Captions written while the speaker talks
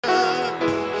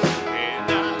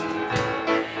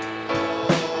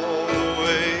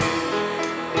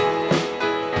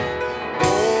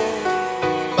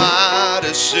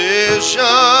decision.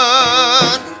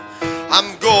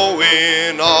 I'm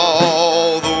going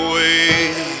all the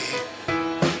way.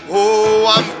 Oh,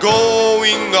 I'm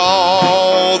going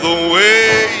all the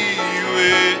way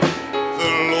with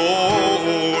the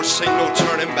Lord. Say no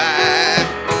turning back.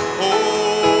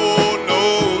 Oh,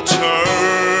 no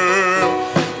turning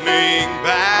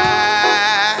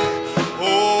back.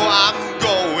 Oh, I'm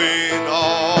going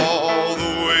all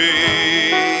the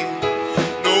way.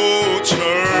 No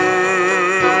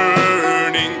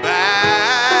turning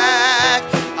back.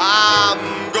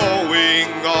 I'm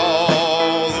going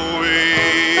all the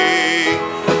way.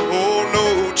 Oh,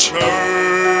 no turning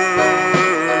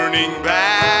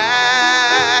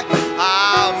back.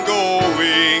 I'm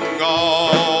going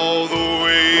all the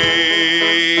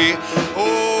way.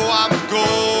 Oh, I'm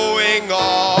going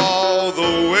all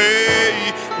the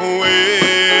way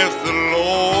with the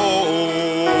Lord.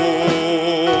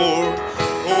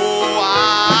 Oh,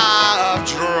 I've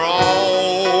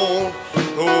drawn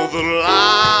the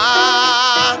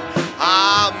line.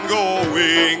 I'm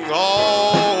going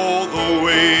all the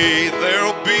way.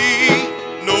 There'll be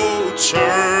no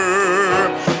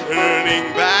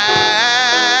turning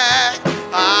back.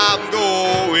 I'm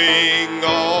going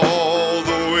all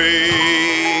the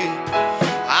way.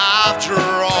 I've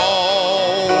drawn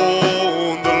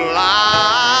the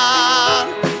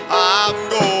line. I'm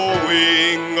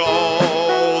going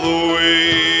all the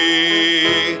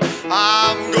way.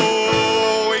 I'm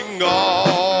going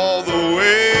all the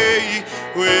way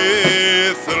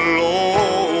with the Lord.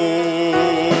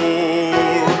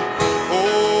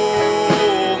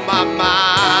 Oh, my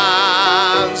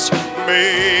mind's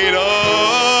made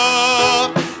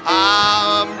up.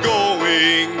 I'm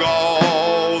going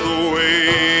all the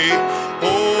way.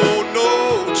 Oh,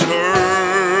 no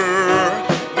turning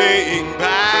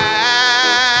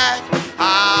back.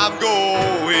 I'm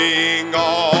going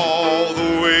all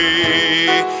the way.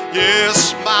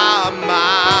 Yes, my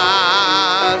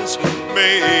mind's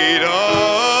made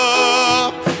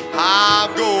up.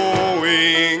 I'm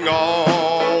going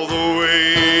all the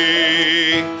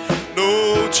way.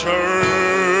 No turning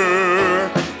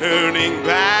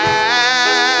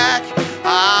back.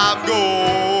 I'm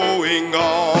going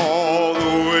all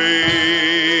the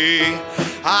way.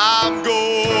 I'm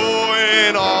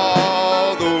going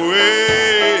all the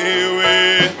way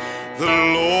with the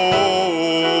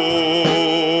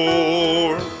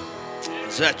Lord.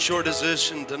 Is that your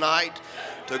decision tonight?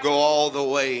 To go all the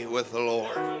way with the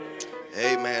Lord.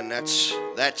 Amen.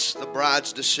 That's the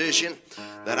bride's decision,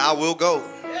 that I will go.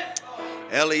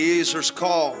 Eliezer's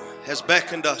call has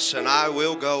beckoned us, and I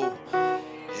will go.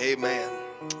 Amen.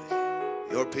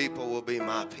 Your people will be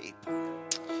my people.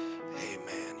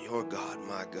 Amen. Your God,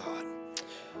 my God.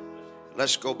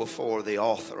 Let's go before the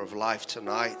author of life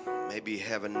tonight. Maybe you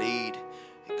have a need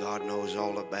that God knows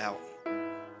all about,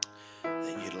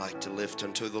 and you'd like to lift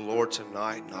unto the Lord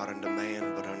tonight, not unto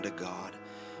man, but unto God.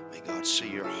 May God see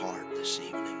your heart this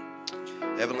evening.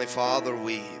 Heavenly Father,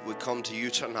 we come to you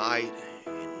tonight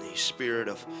in the spirit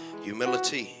of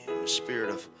humility, in the spirit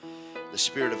of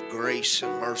grace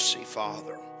and mercy,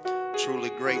 Father. Truly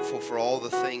grateful for all the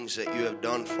things that you have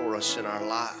done for us in our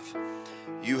life.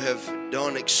 You have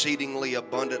done exceedingly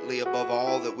abundantly above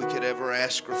all that we could ever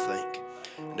ask or think.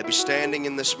 And to be standing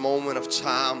in this moment of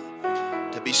time,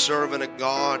 to be serving a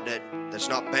God that's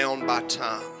not bound by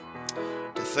time.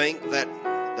 To think that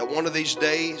one of these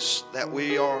days that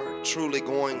we are truly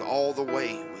going all the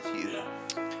way with you.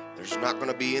 There's not going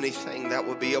to be anything that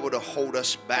would be able to hold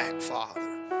us back, Father.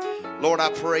 Lord, I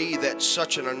pray that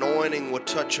such an anointing would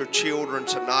touch your children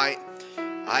tonight.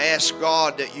 I ask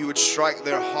God that you would strike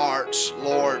their hearts,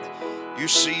 Lord. You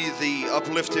see the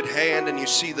uplifted hand and you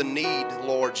see the need,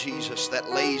 Lord Jesus, that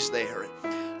lays there.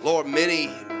 Lord, many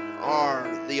are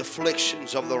the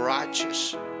afflictions of the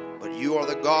righteous, but you are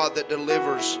the God that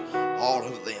delivers all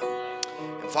of them.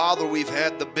 And Father, we've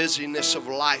had the busyness of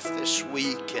life this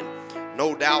week, and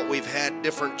no doubt we've had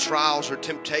different trials or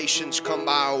temptations come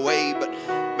by our way, but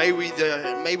may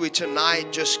we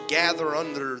tonight just gather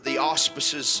under the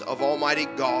auspices of Almighty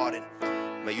God, and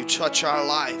may you touch our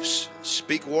lives,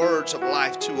 speak words of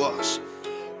life to us.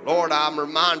 Lord, I'm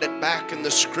reminded back in the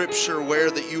scripture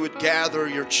where that you would gather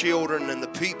your children and the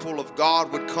people of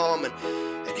God would come and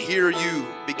hear you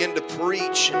begin to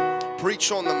preach and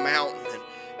preach on the mountain and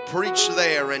preach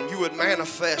there, and you would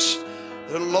manifest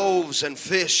the loaves and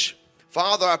fish.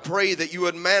 Father, I pray that you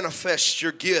would manifest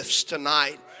your gifts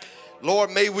tonight.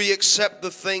 Lord, may we accept the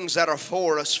things that are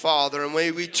for us, Father, and may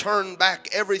we turn back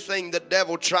everything the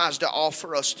devil tries to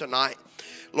offer us tonight.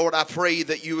 Lord, I pray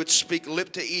that you would speak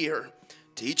lip to ear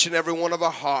to each and every one of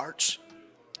our hearts.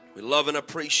 We love and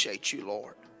appreciate you,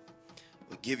 Lord.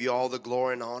 We give you all the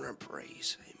glory and honor and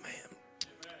praise. Amen.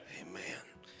 Amen.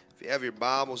 If you have your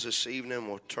Bibles this evening,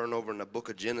 we'll turn over in the book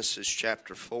of Genesis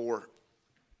chapter 4,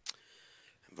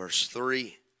 verse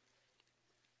 3.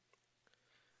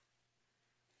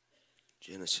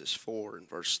 Genesis 4 and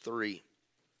verse 3.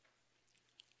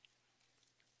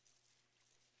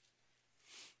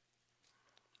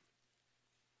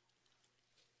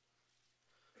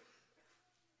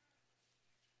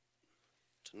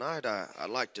 Tonight I'd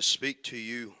like to speak to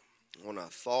you on a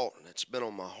thought that's been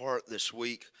on my heart this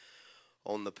week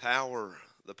on the power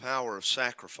of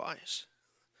sacrifice.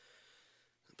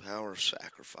 The power of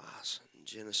sacrifice. In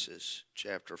Genesis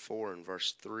chapter 4 and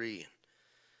verse 3.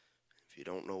 If you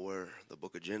don't know where the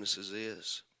book of Genesis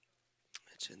is,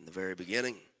 it's in the very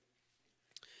beginning.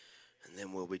 And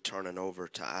then we'll be turning over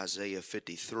to Isaiah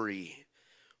 53,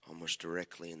 almost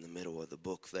directly in the middle of the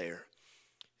book there.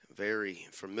 Very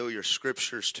familiar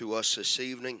scriptures to us this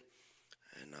evening,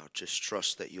 and I'll just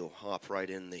trust that you'll hop right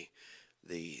in the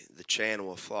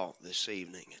channel of thought this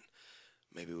evening, and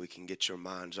maybe we can get your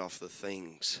minds off the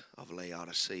things of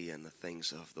Laodicea and the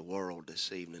things of the world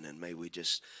this evening, and may we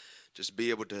just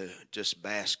be able to just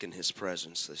bask in his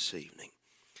presence this evening.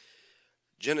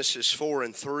 Genesis 4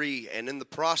 and 3, and in the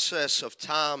process of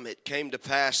time it came to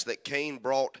pass that Cain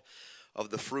brought of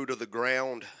the fruit of the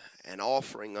ground an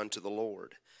offering unto the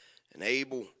Lord. And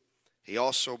Abel, he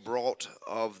also brought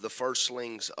of the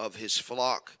firstlings of his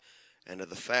flock and of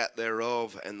the fat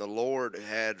thereof. And the Lord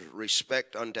had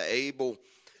respect unto Abel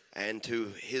and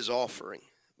to his offering.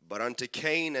 But unto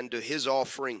Cain and to his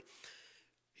offering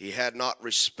he had not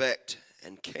respect.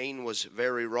 And Cain was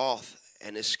very wroth,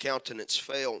 and his countenance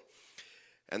fell.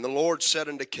 And the Lord said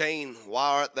unto Cain,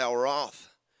 Why art thou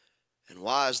wroth? And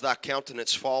why is thy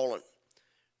countenance fallen?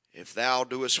 If thou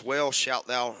doest well, shalt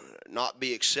thou not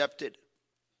be accepted?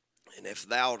 And if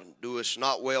thou doest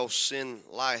not well, sin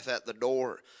lieth at the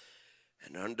door.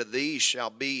 And unto thee shall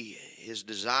be his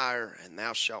desire, and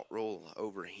thou shalt rule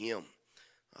over him.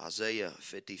 Isaiah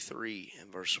 53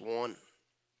 and verse 1.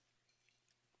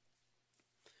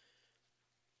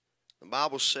 The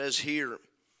Bible says here,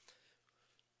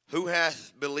 Who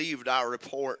hath believed our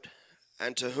report,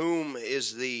 and to whom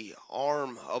is the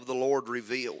arm of the Lord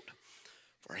revealed?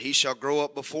 For he shall grow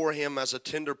up before him as a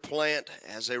tender plant,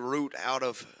 as a root out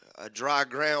of a dry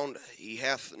ground. He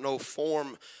hath no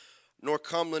form nor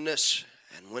comeliness,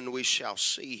 and when we shall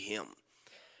see him,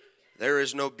 there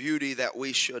is no beauty that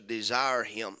we should desire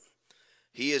him.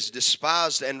 He is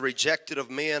despised and rejected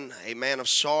of men, a man of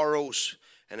sorrows,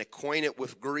 and acquainted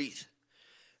with grief.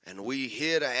 And we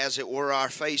hid as it were our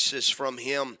faces from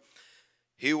him.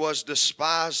 He was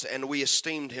despised, and we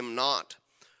esteemed him not.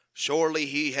 Surely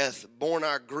he hath borne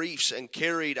our griefs and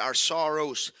carried our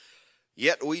sorrows.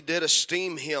 Yet we did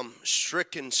esteem him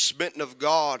stricken, smitten of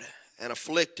God, and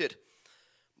afflicted.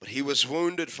 But he was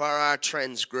wounded for our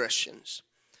transgressions.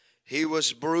 He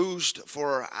was bruised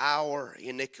for our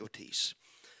iniquities.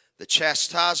 The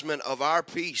chastisement of our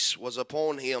peace was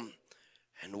upon him,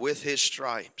 and with his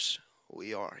stripes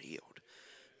we are healed.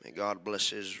 May God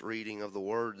bless his reading of the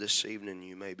word this evening.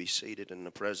 You may be seated in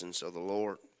the presence of the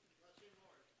Lord.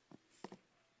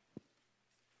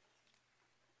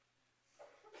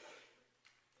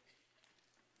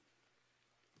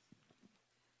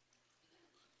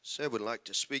 Said we'd like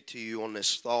to speak to you on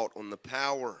this thought on the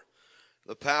power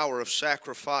of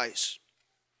sacrifice.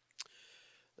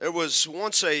 There was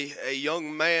once a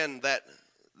young man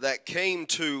that came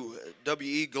to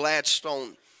W.E.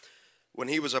 Gladstone when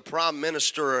he was a prime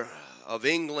minister of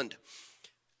England.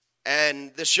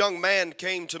 And this young man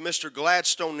came to Mr.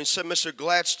 Gladstone and said, Mr.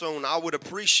 Gladstone, I would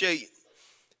appreciate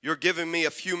your giving me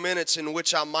a few minutes in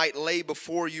which I might lay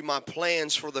before you my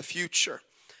plans for the future.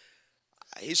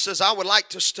 He says, I would like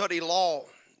to study law.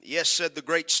 Yes, said the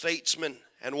great statesman.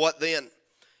 And what then?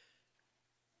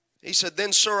 He said,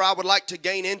 then, sir, I would like to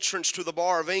gain entrance to the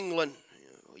bar of England.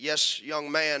 Yes, young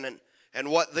man.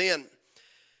 And what then?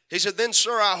 He said, then,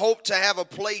 sir, I hope to have a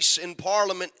place in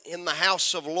Parliament in the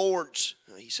House of Lords.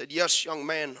 He said, yes, young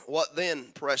man. What then?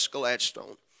 Pressed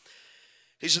Gladstone.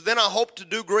 He said, then I hope to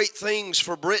do great things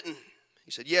for Britain.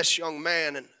 He said, yes, young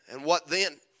man. And what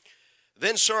then?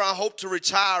 Then, sir, I hope to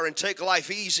retire and take life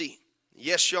easy.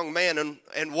 Yes, young man.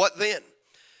 And what then?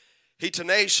 He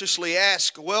tenaciously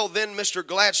asked, well, then, Mr.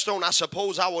 Gladstone, I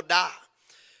suppose I will die.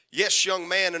 Yes, young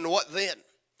man. And what then?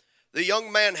 The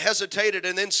young man hesitated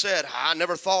and then said, I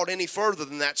never thought any further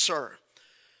than that, sir.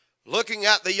 Looking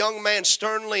at the young man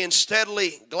sternly and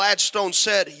steadily, Gladstone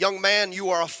said, young man, you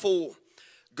are a fool.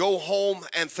 Go home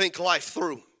and think life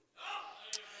through.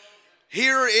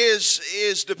 Here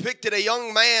is depicted a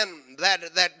young man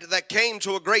that came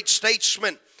to a great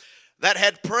statesman that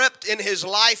had prepped in his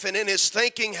life and in his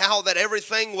thinking how that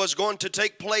everything was going to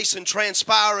take place and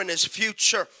transpire in his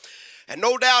future. And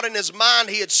no doubt in his mind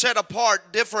he had set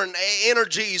apart different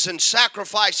energies and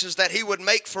sacrifices that he would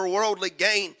make for worldly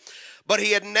gain. But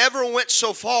he had never went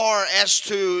so far as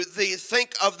to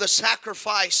think of the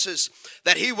sacrifices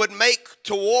that he would make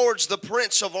towards the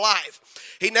Prince of Life.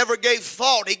 He never gave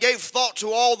thought. He gave thought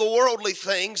to all the worldly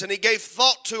things, and he gave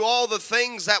thought to all the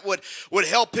things that would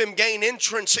help him gain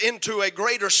entrance into a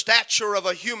greater stature of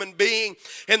a human being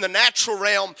in the natural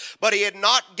realm. But he had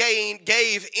not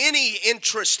gave any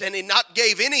interest, and he not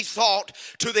gave any thought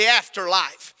to the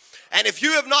afterlife. And if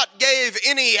you have not gave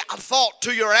any thought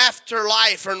to your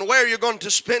afterlife and where you're going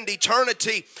to spend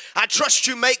eternity, I trust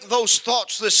you make those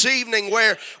thoughts this evening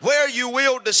where you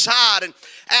will decide.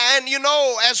 And you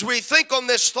know, as we think on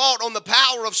this thought on the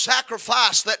power of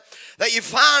sacrifice, that you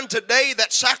find today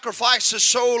that sacrifice is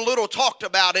so little talked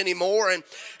about anymore, and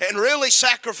really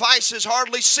sacrifice is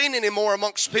hardly seen anymore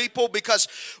amongst people, because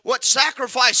what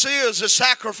sacrifice is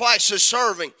sacrifice is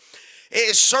serving.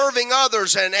 Is serving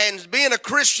others, and being a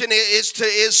Christian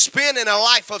is spending a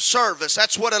life of service.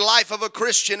 That's what a life of a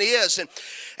Christian is.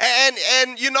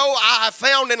 And you know, I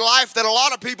found in life that a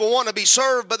lot of people want to be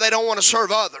served, but they don't want to serve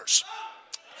others.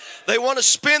 They want to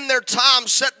spend their time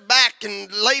sit back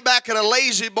and lay back in a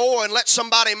lazy boy and let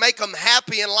somebody make them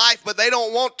happy in life, but they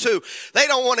don't want to. They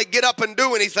don't want to get up and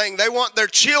do anything. They want their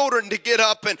children to get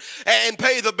up and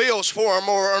pay the bills for them,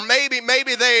 or maybe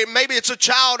it's a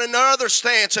child in their other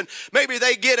stance, and maybe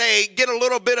they get a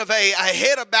little bit of a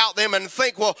head about them and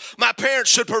think, well, my parents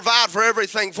should provide for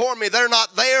everything for me. They're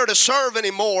not there to serve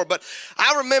anymore. But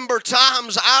I remember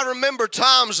times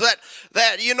that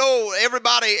you know,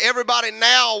 everybody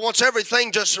now wants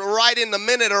everything just right in the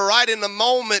minute or right in the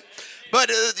moment.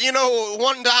 But, you know,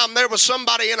 one time there was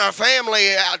somebody in our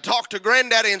family, I talked to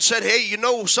Granddaddy and said, hey, you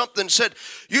know something, said,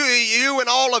 you and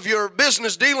all of your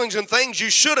business dealings and things, you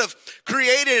should have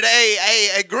created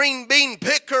a green bean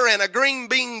picker and a green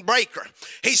bean breaker.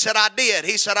 He said, I did.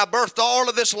 He said, I birthed all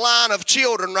of this line of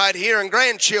children right here and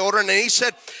grandchildren. And he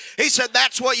said,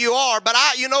 that's what you are. But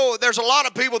you know, there's a lot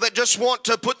of people that just want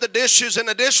to put the dishes in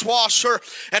the dishwasher,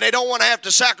 and they don't want to have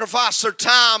to sacrifice their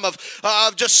time of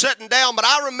just sitting down. But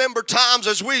I remember times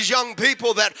as we young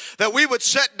people that we would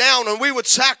sit down and we would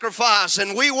sacrifice,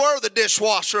 and we were the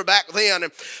dishwasher back then.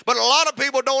 But a lot of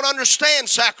people don't understand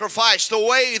sacrifice the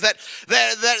way that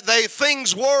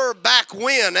things were back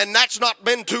when, and that's not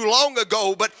been too long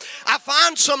ago. But I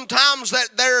find sometimes that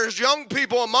there's young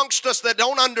people amongst us that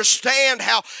don't understand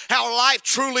how life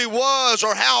truly was,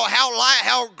 or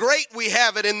how great we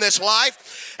have it in this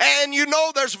life. And you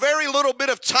know, there's very little bit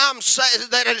of time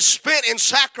that is spent in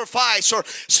sacrifice or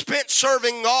spent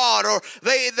serving God. Or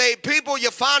people,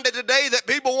 you find it today that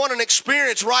people want an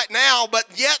experience right now, but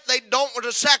yet they don't want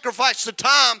to sacrifice the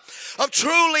time of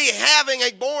truly having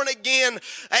a born again,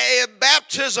 a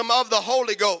baptism of the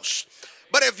Holy Ghost.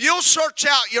 But if you'll search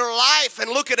out your life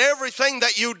and look at everything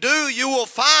that you do, you will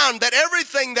find that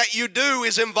everything that you do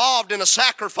is involved in a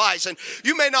sacrifice. And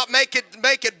you may not make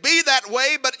it be that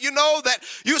way, but you know that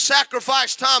you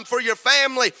sacrifice time for your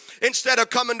family instead of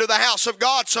coming to the house of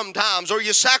God sometimes. Or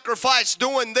you sacrifice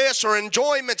doing this or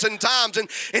enjoyments and times, and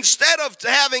instead of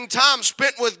having time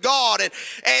spent with God.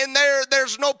 And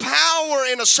there's no power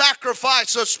in a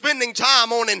sacrifice of spending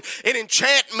time on in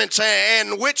enchantments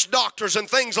and witch doctors and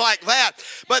things like that.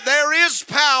 But there is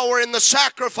power in the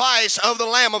sacrifice of the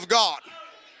Lamb of God.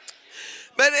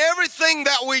 But everything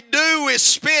that we do is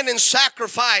spent in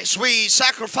sacrifice. We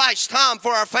sacrifice time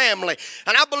for our family.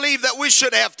 And I believe that we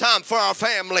should have time for our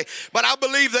family. But I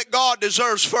believe that God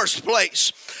deserves first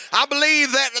place. I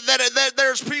believe that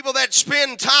there's people that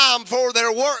spend time for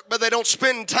their work, but they don't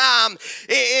spend time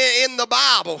in the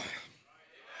Bible.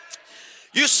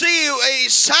 You see, a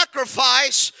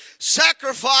sacrifice,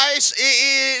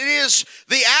 it is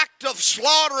the act of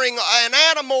slaughtering an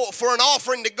animal for an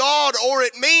offering to God, or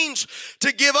it means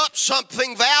to give up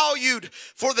something valued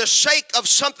for the sake of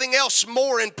something else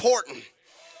more important.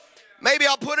 Maybe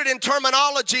I'll put it in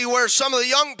terminology where some of the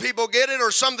young people get it,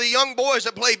 or some of the young boys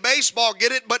that play baseball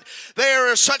get it, but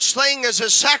there is such thing as a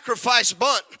sacrifice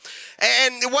bunt.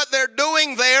 And what they're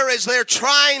doing there is they're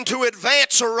trying to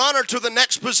advance a runner to the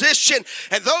next position.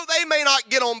 And though they may not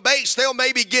get on base, they'll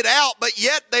maybe get out, but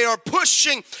yet they are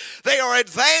advancing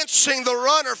the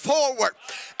runner forward.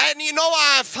 And you know,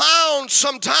 I found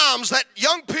sometimes that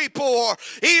young people, or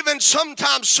even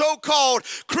sometimes so-called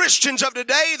Christians of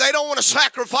today, they don't want to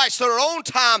sacrifice their own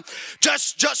time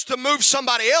just to move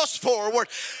somebody else forward.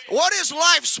 What is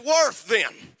life's worth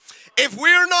then? If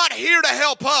we're not here to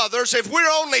help others, if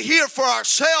we're only here for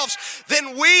ourselves,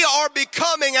 then we are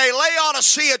becoming a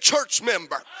Laodicea church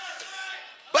member.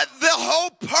 But the whole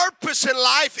purpose in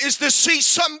life is to see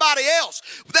somebody else.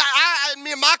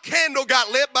 My candle got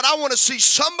lit, but I want to see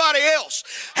somebody else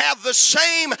have the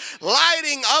same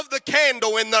lighting of the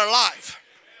candle in their life.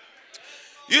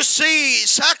 You see,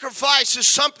 sacrifice is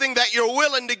something that you're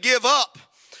willing to give up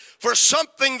for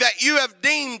something that you have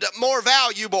deemed more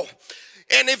valuable.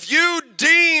 And if you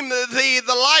deem the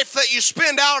life that you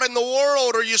spend out in the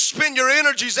world, or you spend your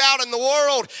energies out in the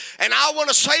world, and I want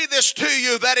to say this to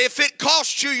you, that if it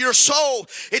costs you your soul,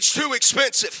 it's too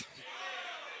expensive.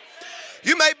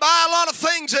 You may buy a lot of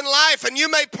things in life, and you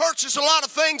may purchase a lot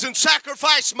of things and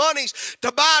sacrifice monies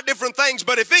to buy different things,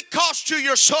 but if it costs you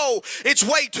your soul, it's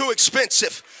way too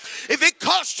expensive. If it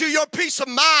costs you your peace of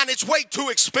mind, it's way too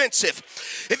expensive.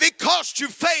 If it costs you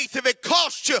faith, if it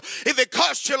costs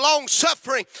you long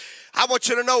suffering, I want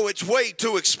you to know it's way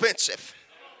too expensive.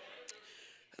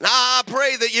 Now I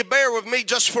pray that you bear with me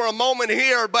just for a moment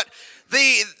here, but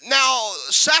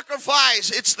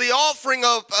sacrifice, it's the offering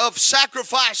of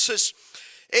sacrifices.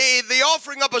 The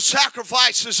offering up of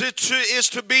sacrifices is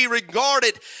to be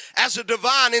regarded as a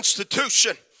divine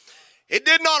institution. It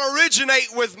did not originate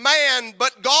with man,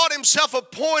 but God himself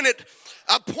appointed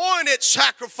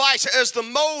sacrifice as the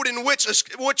mode in which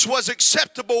was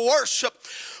acceptable worship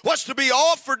was to be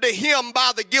offered to him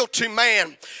by the guilty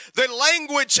man. The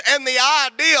language and the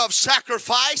idea of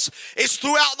sacrifice is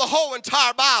throughout the whole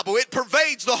entire Bible. It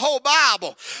pervades the whole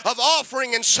Bible of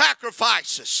offering and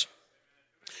sacrifices.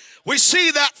 We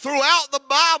see that throughout the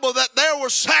Bible that there were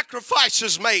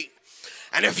sacrifices made.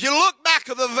 And if you look back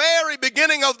at the very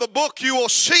beginning of the book, you will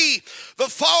see the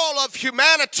fall of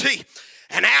humanity.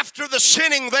 And after the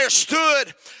sinning, there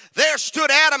stood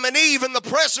Adam and Eve in the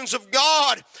presence of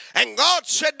God. And God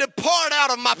said, "Depart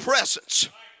out of my presence."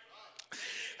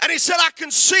 And he said,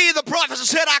 the prophet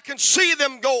said, "I can see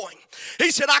them going."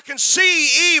 He said, "I can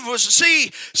see Eve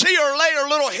see her lay her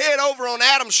little head over on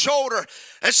Adam's shoulder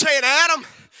and saying, 'Adam,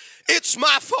 it's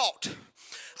my fault.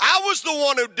 I was the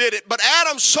one who did it.' But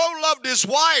Adam so loved his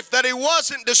wife that he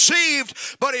wasn't deceived,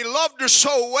 but he loved her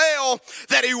so well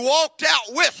that he walked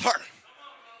out with her,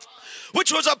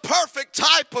 which was a perfect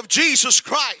type of Jesus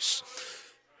Christ.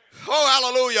 Oh,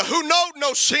 hallelujah. Who knowed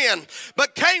no sin,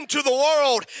 but came to the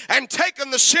world and taken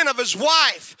the sin of his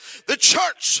wife, the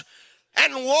church,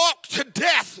 and walked to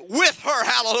death with her.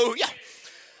 Hallelujah.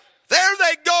 There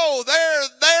they go.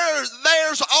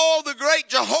 There's all the great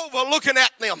Jehovah looking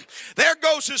at them. There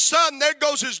goes his son. There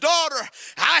goes his daughter.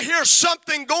 I hear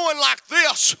something going like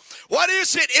this. What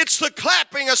is it? It's the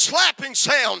clapping, a slapping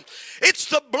sound. It's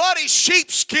the bloody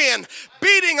sheepskin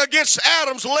beating against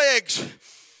Adam's legs.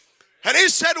 And he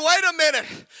said, "Wait a minute.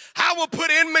 I will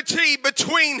put enmity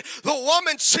between the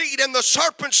woman's seed and the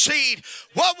serpent's seed."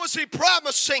 What was he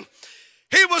promising?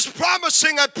 He was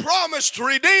promising a promised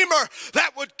Redeemer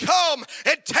that would come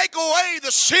and take away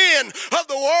the sin of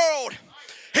the world.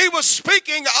 He was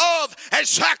speaking of a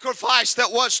sacrifice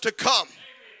that was to come.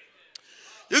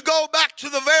 You go back to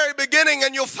the very beginning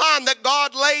and you'll find that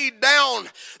God laid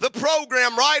down the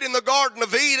program right in the Garden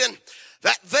of Eden,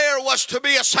 that there was to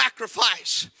be a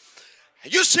sacrifice.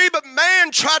 You see, but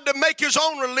man tried to make his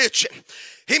own religion.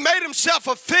 He made himself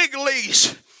a fig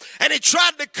leaf and he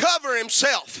tried to cover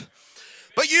himself.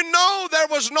 But you know there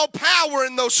was no power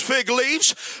in those fig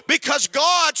leaves because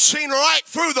God seen right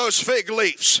through those fig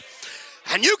leaves.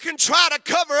 And you can try to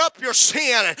cover up your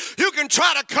sin and you can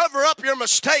try to cover up your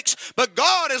mistakes, but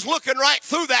God is looking right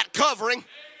through that covering.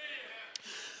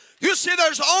 You see,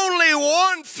 there's only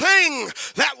one thing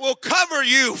that will cover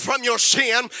you from your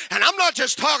sin. And I'm not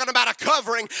just talking about a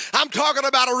covering. I'm talking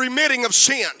about a remitting of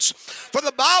sins. For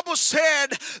the Bible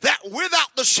said that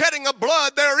without the shedding of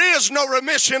blood, there is no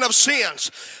remission of sins.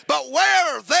 But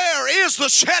where there is the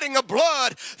shedding of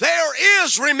blood, there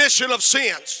is remission of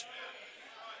sins.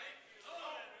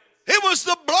 It was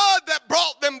the blood that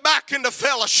brought them back into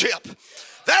fellowship.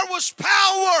 There was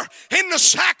power in the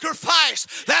sacrifice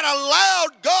that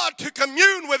allowed God to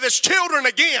commune with his children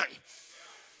again.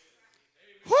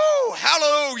 Woo,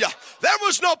 hallelujah. There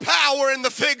was no power in the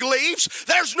fig leaves.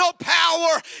 There's no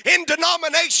power in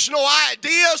denominational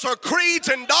ideas or creeds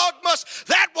and dogmas.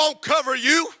 That won't cover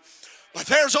you. But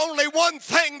there's only one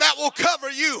thing that will cover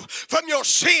you from your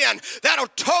sin, that'll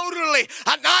totally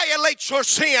annihilate your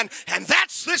sin, and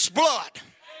that's this blood.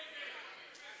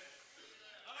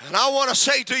 And I want to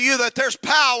say to you that there's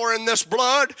power in this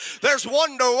blood. There's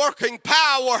wonder-working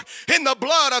power in the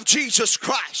blood of Jesus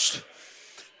Christ.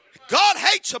 God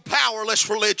hates a powerless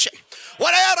religion.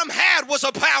 What Adam had was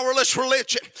a powerless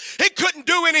religion. It couldn't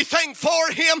do anything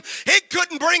for him. It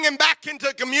couldn't bring him back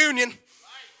into communion.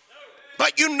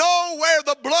 But you know where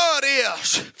the blood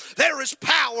is, there is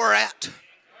power at.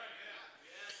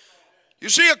 You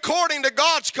see, according to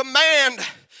God's command,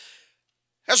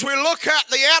 as we look at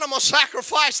the animal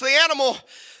sacrifice, the animal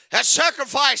that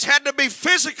sacrifice had to be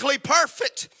physically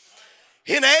perfect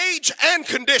in age and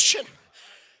condition.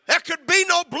 There could be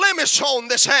no blemish on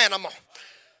this animal.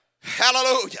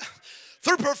 Hallelujah.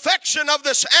 Through perfection of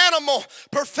this animal,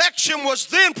 perfection was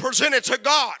then presented to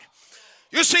God.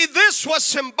 You see, this was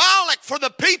symbolic for the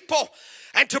people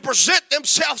and to present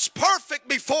themselves perfect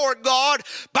before God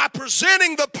by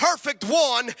presenting the perfect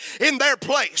one in their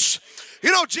place.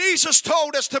 You know, Jesus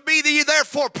told us to be ye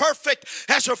therefore perfect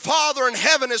as your Father in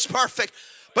heaven is perfect.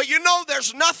 But you know,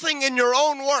 there's nothing in your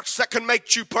own works that can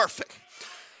make you perfect.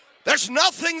 There's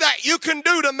nothing that you can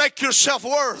do to make yourself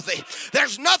worthy.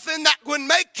 There's nothing that would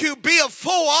make you be of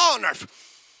full honor.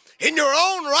 In your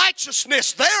own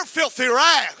righteousness, they're filthy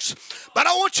rags. But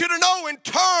I want you to know, in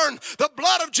turn, the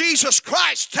blood of Jesus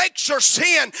Christ takes your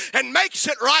sin and makes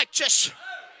it righteous.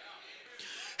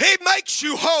 He makes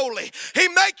you holy. He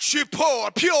makes you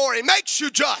pure. He makes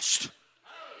you just.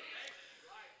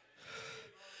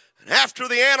 And after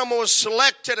the animal was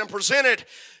selected and presented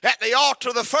at the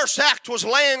altar, the first act was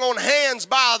laying on hands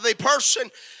by the person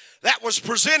that was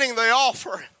presenting the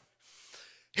offering.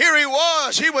 Here he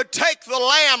was. He would take the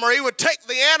lamb, or he would take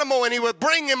the animal, and he would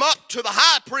bring him up to the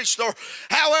high priest, or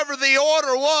however the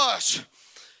order was.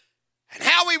 And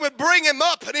how he would bring him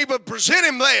up, and he would present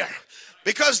him there.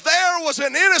 Because there was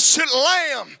an innocent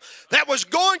lamb that was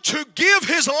going to give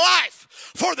his life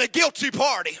for the guilty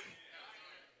party.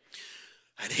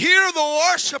 And here the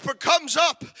worshiper comes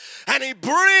up and he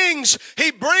brings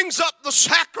up the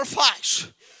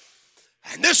sacrifice.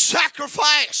 And this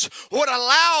sacrifice would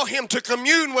allow him to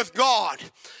commune with God.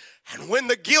 And when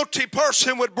the guilty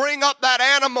person would bring up that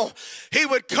animal, he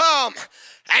would come.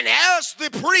 And as the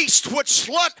priest would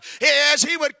as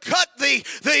he would cut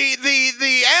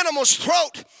the animal's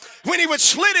throat, when he would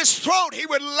slit his throat, he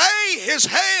would lay his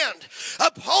hand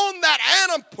upon that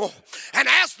animal. And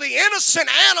as the innocent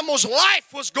animal's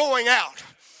life was going out,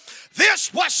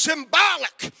 this was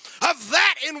symbolic of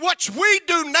that in which we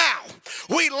do now.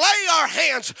 We lay our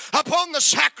hands upon the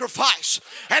sacrifice,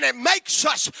 and it makes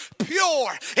us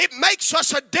pure. It makes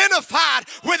us identified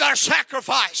with our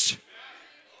sacrifice.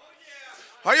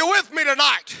 Are you with me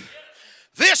tonight?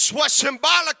 This was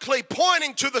symbolically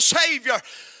pointing to the Savior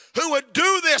who would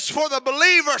do this for the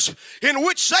believers in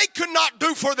which they could not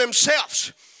do for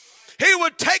themselves. He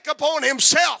would take upon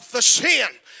himself the sin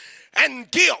and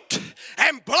guilt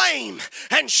and blame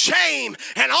and shame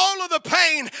and all of the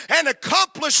pain and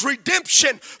accomplish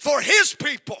redemption for his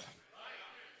people.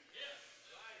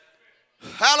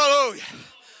 Hallelujah.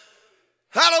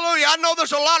 Hallelujah. I know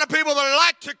there's a lot of people that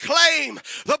like to claim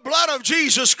the blood of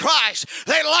Jesus Christ.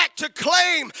 They like to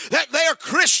claim that they are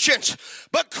Christians.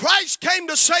 But Christ came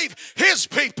to save his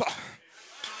people.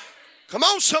 Come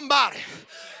on, somebody.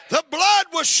 The blood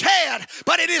was shed,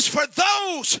 but it is for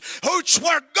those who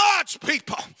were God's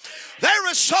people. There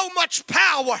is so much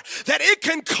power that it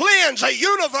can cleanse a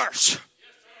universe.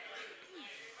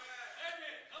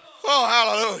 Oh,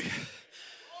 hallelujah.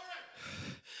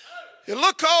 You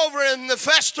look over in the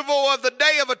festival of the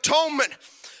Day of Atonement,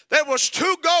 there was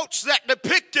 2 goats that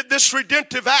depicted this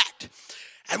redemptive act.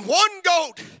 And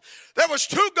there was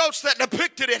 2 goats that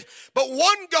depicted it, but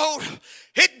one goat,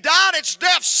 it died its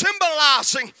death,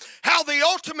 symbolizing how the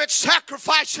ultimate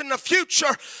sacrifice in the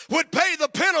future would pay the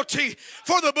penalty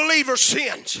for the believer's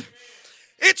sins.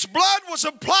 Its blood was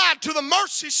applied to the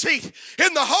mercy seat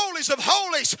in the holies of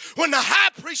holies when the high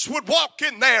priest would walk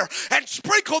in there and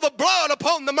sprinkle the blood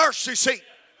upon the mercy seat.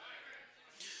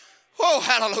 Oh,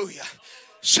 hallelujah.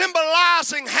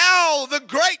 Symbolizing how the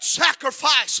great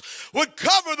sacrifice would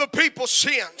cover the people's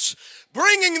sins,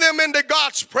 bringing them into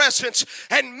God's presence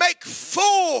and make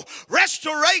full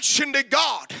restoration to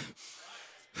God.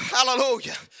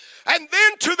 Hallelujah. And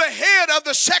then to the head of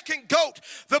the second goat,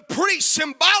 the priest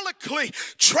symbolically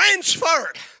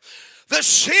transferred the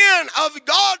sin of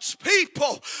God's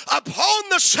people upon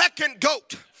the second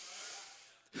goat.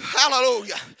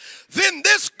 Hallelujah. Then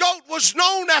this goat was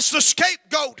known as the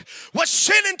scapegoat, was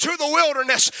sent into the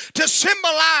wilderness to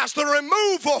symbolize the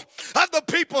removal of the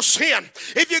people's sin.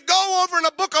 If you go over in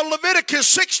the book of Leviticus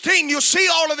 16, you'll see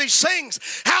all of these things,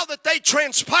 how that they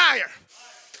transpire.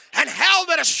 And how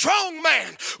that a strong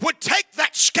man would take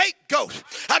that scapegoat,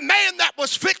 a man that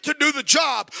was fit to do the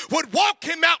job, would walk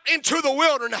him out into the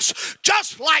wilderness,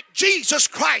 just like Jesus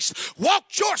Christ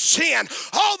walked your sin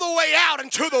all the way out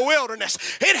into the wilderness.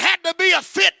 It had to be a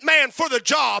fit man for the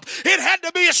job. It had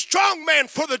to be a strong man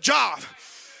for the job.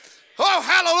 Oh,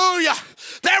 hallelujah.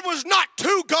 There was not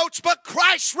two goats, but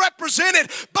Christ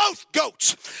represented both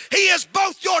goats. He is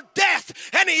both your death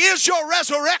and he is your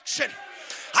resurrection.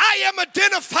 I am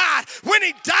identified when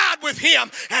he died with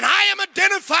him, and I am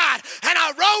identified and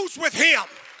I rose with him.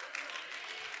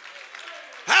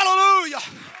 Hallelujah.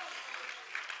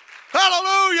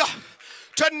 Hallelujah.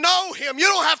 To know him, you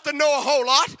don't have to know a whole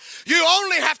lot. You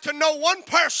only have to know one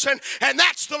person, and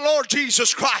that's the Lord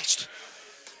Jesus Christ.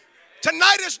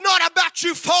 Tonight is not about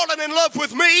you falling in love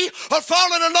with me or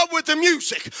falling in love with the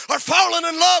music or falling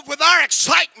in love with our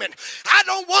excitement. I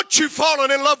don't want you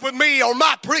falling in love with me or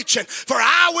my preaching, for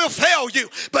I will fail you.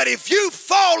 But if you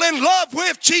fall in love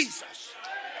with Jesus,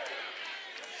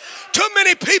 too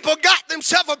many people got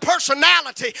themselves a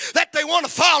personality that they want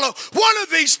to follow. One of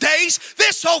these days,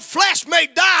 this old flesh may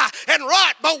die and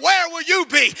rot, but where will you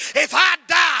be? If I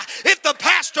die, if the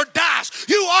pastor dies,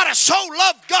 you ought to so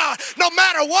love God, no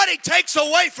matter what he takes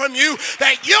away from you,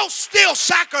 that you'll still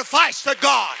sacrifice to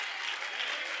God.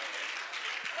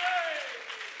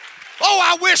 Oh,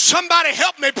 I wish somebody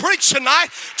helped me preach tonight.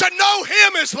 To know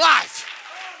him is life.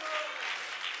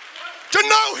 To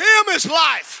know him is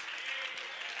life.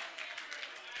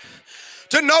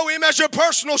 To know him as your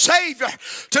personal Savior.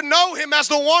 To know him as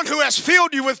the one who has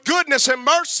filled you with goodness and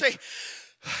mercy.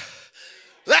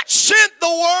 That sent the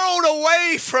world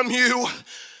away from you.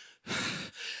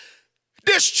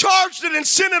 Discharged it and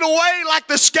sent it away like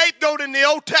the scapegoat in the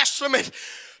Old Testament.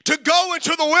 To go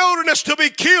into the wilderness to be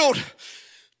killed.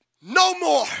 No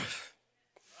more.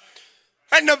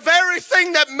 And the very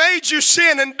thing that made you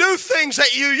sin and do things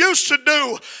that you used to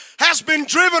do has been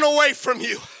driven away from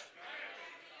you.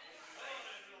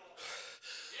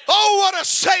 Oh, what a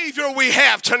Savior we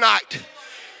have tonight.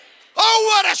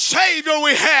 Oh, what a Savior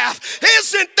we have.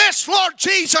 Isn't this Lord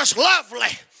Jesus lovely?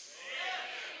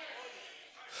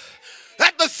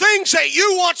 That the things that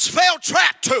you once fell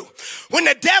trap to, when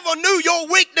the devil knew your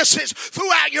weaknesses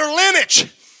throughout your lineage,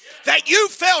 that you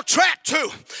fell trap to,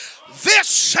 this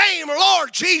same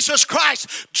Lord Jesus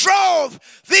Christ drove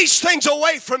these things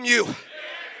away from you.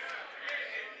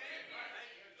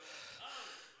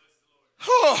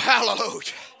 Oh,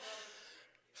 hallelujah.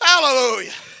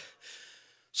 Hallelujah.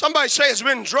 Somebody say it's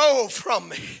been drove from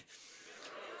me.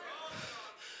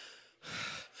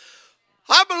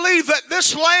 I believe that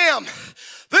this lamb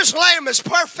is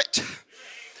perfect.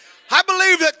 I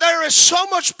believe that there is so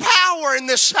much power in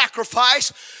this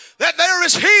sacrifice, that there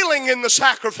is healing in the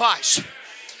sacrifice. And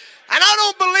I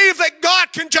don't believe that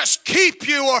God can just keep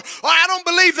you, or I don't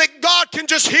believe that God can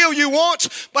just heal you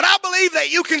once, but I believe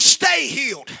that you can stay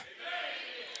healed.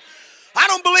 I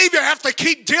don't believe you have to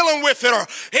keep dealing with it, or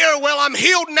here, well, I'm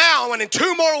healed now, and in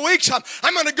 2 more weeks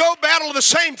I'm going to go battle the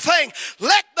same thing.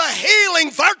 Let the healing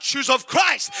virtues of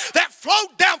Christ that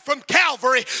flowed down from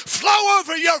Calvary flow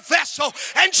over your vessel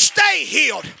and stay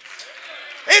healed.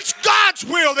 It's God's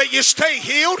will that you stay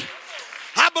healed.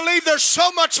 I believe there's so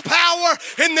much power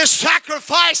in this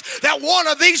sacrifice that one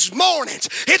of these mornings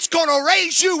it's going to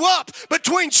raise you up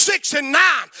between 6 and 9.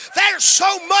 There's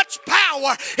so much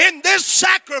power in this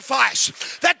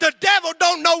sacrifice that the devil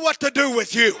don't know what to do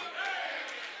with you.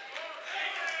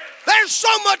 There's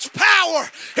so much power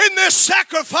in this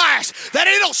sacrifice that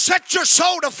it'll set your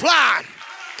soul to flying.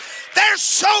 There's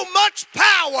so much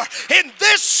power in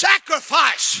this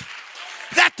sacrifice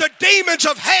that the demons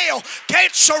of hell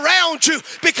can't surround you,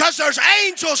 because there's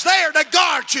angels there to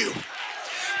guard you.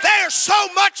 There's so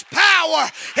much power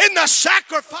in the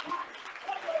sacrifice.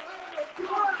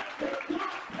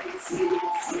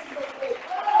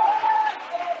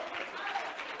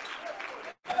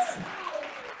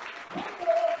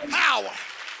 Power.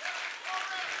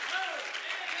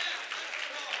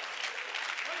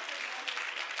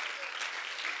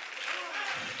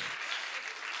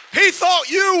 He thought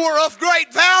you were of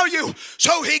great value,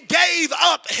 so he gave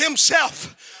up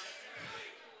himself.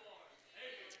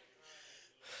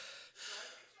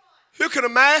 You can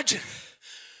imagine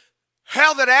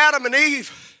how that Adam and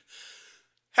Eve,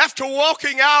 after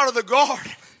walking out of the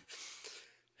garden,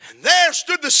 and there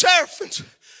stood the seraphims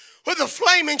with the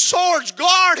flaming swords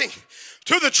guarding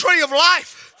to the tree of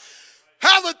life,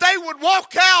 how that they would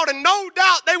walk out, and no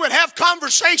doubt they would have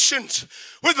conversations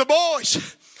with the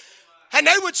boys. And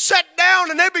they would sit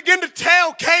down and they begin to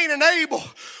tell Cain and Abel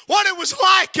what it was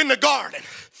like in the garden.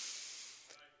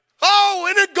 Oh,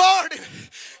 in the garden,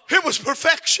 It was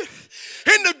perfection.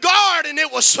 In the garden,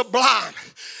 it was sublime.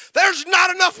 There's not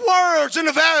enough words in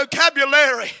the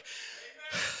vocabulary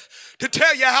to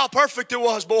tell you how perfect it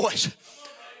was, boys.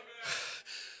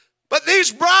 But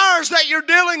these briars that you're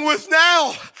dealing with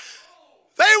now,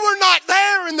 they were not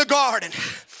there in the garden.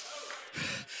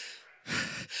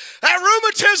 That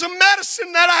rheumatism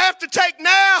medicine that I have to take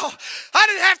now, I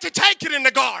didn't have to take it in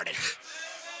the garden.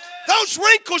 Those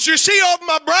wrinkles you see over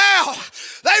my brow,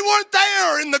 they weren't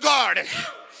there in the garden.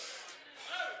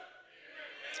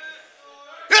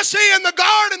 You see, in the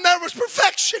garden there was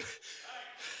perfection.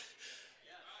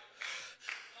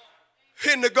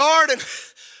 In the garden,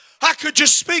 I could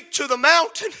just speak to the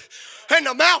mountain and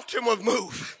the mountain would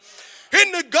move.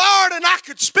 In the garden, I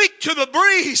could speak to the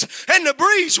breeze and the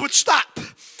breeze would stop.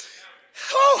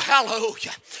 Oh,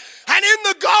 hallelujah. And in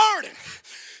the garden,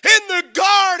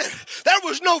 there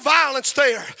was no violence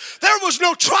there. There was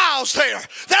no trials there.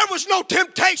 There was no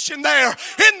temptation there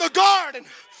in the garden.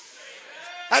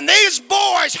 And these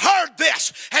boys heard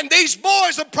this. And these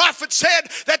boys, the prophet said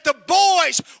that the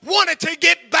boys wanted to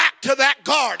get back to that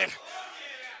garden.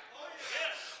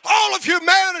 All of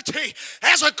humanity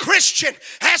as a Christian,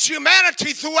 as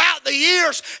humanity throughout the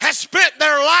years has spent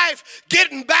their life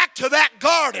getting back to that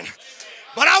garden.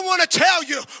 But I want to tell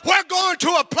you, we're going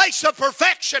to a place of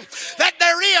perfection that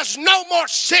there is no more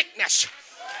sickness.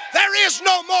 There is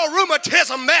no more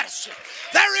rheumatism medicine.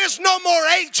 There is no more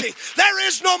aging. There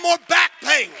is no more back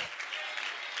pain.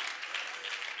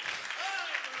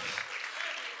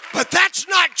 But that's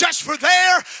not just for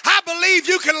there. I believe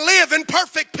you can live in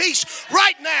perfect peace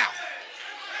right now.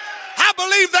 I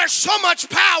believe there's so much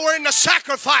power in the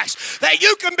sacrifice that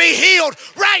you can be healed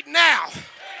right now.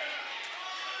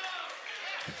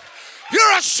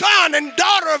 You're a son and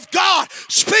daughter of God.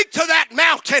 Speak to that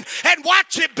mountain and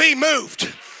watch it be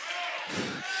moved.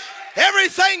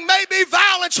 Everything may be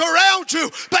violence around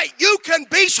you, but you can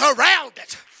be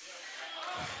surrounded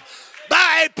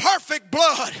by a perfect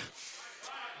blood.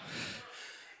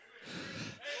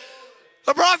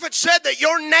 The prophet said that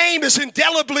your name is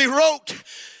indelibly wrote,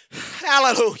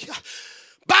 hallelujah,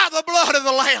 by the blood of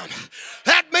the Lamb.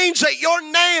 That means that your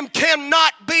name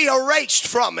cannot be erased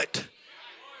from it.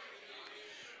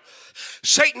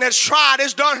 Satan has tried,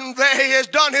 he has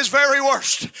done his very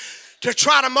worst to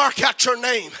try to mark out your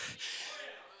name.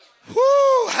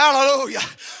 Woo, hallelujah.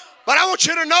 But I want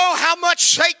you to know how much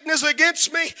Satan is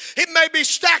against me. It may be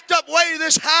stacked up way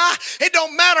this high. It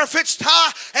don't matter if it's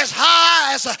as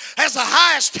high as the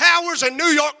highest towers in New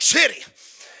York City.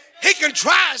 He can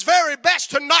try his very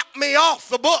best to knock me off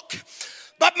the book.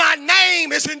 But my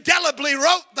name is indelibly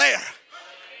wrote there.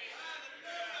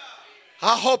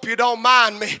 I hope you don't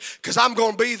mind me because I'm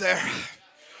going to be there.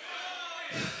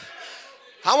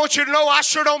 I want you to know I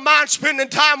sure don't mind spending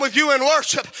time with you in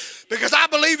worship because I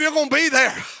believe you're going to be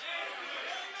there.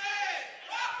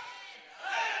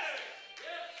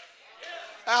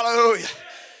 Hallelujah.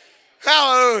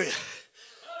 Hallelujah.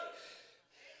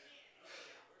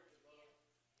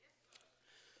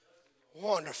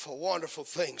 Wonderful, wonderful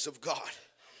things of God.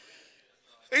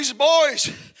 These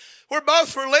boys were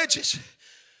both religious.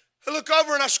 I look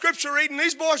over in our scripture reading,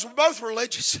 these boys were both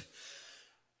religious.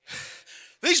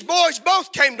 These boys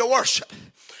both came to worship.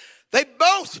 They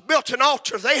both built an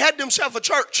altar. They had themselves a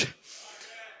church.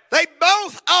 They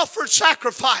both offered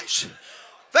sacrifice.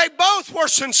 They both were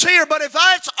sincere, but if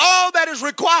that's all that is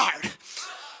required,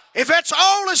 if that's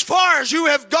all as far as you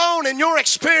have gone in your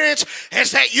experience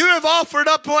is that you have offered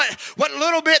up what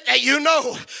little bit that you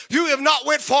know, you have not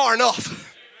went far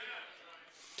enough.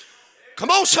 Come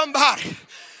on, somebody.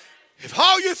 If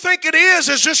all you think it is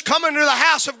just coming to the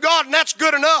house of God and that's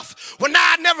good enough, well,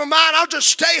 nah, never mind, I'll just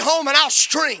stay home and I'll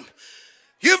stream.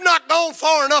 You've not gone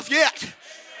far enough yet.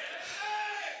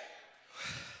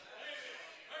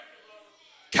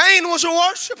 Cain was a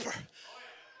worshiper.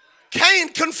 Cain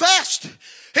confessed.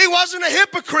 He wasn't a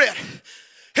hypocrite.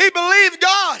 He believed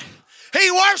God. He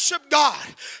worshiped God.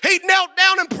 He knelt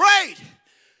down and prayed.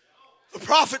 The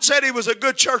prophet said he was a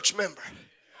good church member.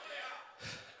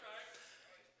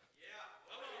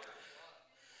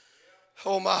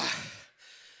 Oh my.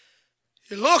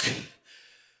 You look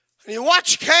and you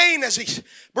watch Cain as he's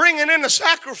bringing in the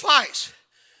sacrifice.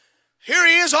 Here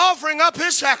he is offering up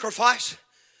his sacrifice,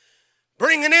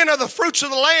 bringing in of the fruits of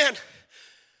the land.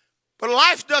 But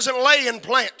life doesn't lay in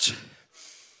plants.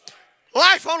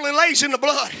 Life only lays in the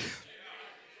blood.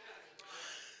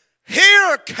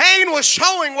 Here Cain was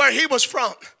showing where he was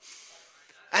from.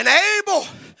 And Abel,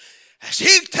 as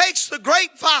he takes the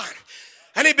grapevine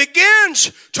and he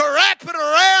begins to wrap it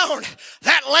around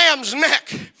that lamb's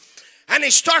neck. And he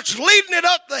starts leading it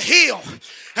up the hill.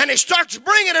 And he starts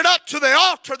bringing it up to the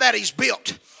altar that he's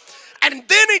built. And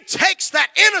then he takes that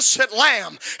innocent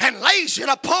lamb and lays it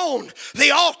upon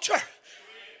the altar.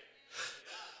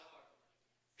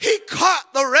 He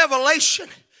caught the revelation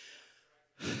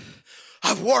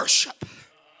of worship.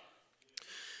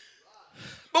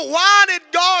 But why did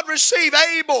God receive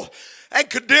Abel and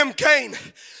condemn Cain?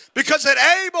 Because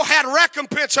that Abel had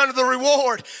recompense under the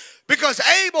reward. Because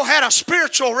Abel had a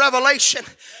spiritual revelation.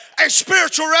 A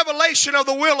spiritual revelation of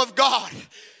the will of God.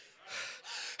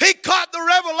 He caught the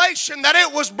revelation that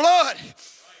it was blood.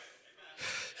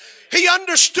 He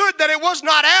understood that it was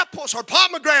not apples or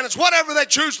pomegranates, whatever they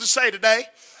choose to say today,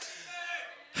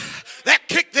 that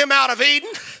kicked them out of Eden.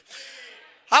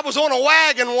 I was on a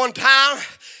wagon one time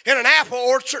in an apple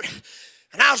orchard,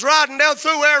 and I was riding down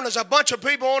through there, and there's a bunch of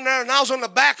people on there, and I was on the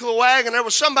back of the wagon. There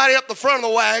was somebody up the front of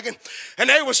the wagon, and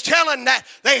they was telling that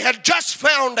they had just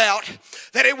found out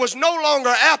that it was no longer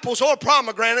apples or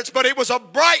pomegranates, but it was a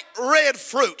bright red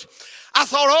fruit. I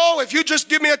thought, oh, if you just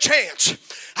give me a chance,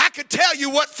 I could tell you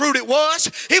what fruit it was.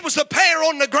 It was the pear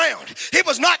on the ground. It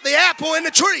was not the apple in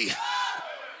the tree.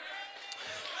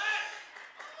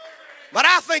 But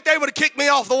I think they would have kicked me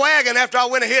off the wagon after I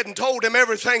went ahead and told them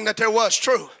everything that there was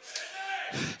true.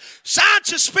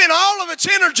 Science has spent all of its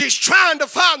energies trying to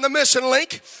find the missing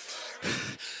link.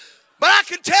 But I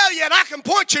can tell you, and I can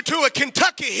point you to a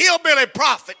Kentucky hillbilly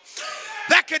prophet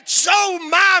that could so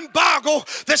mind-boggle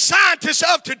the scientists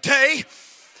of today.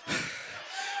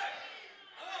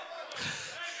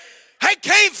 They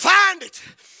can't find it.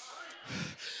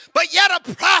 But yet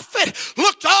a prophet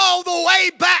looked all the way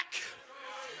back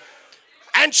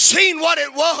and seen what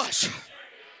it was.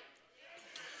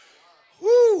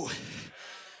 Woo.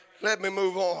 Let me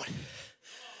move on.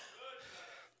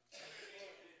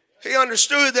 He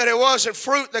understood that it wasn't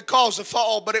fruit that caused the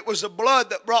fall, but it was the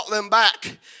blood that brought them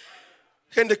back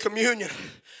into communion.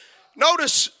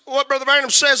 Notice what Brother Branham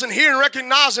says in hearing,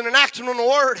 recognizing, and acting on the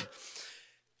word.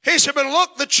 He said, but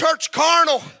look, the church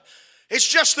carnal. It's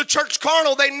just the church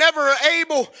carnal. They never are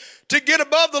able to get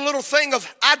above the little thing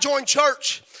of, I join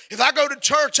church. If I go to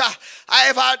church, if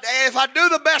I do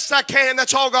the best I can,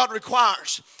 that's all God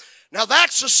requires. Now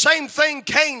that's the same thing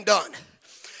Cain done.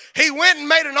 He went and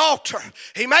made an altar.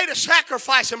 He made a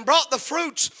sacrifice and brought the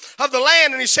fruits of the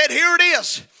land, and he said, here it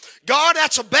is. God,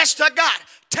 that's the best I got.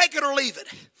 Take it or leave it.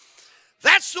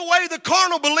 That's the way the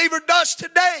carnal believer does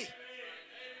today.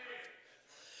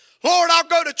 Lord, I'll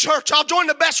go to church. I'll join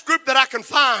the best group that I can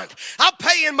find. I'll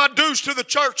pay in my dues to the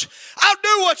church. I'll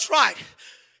do what's right.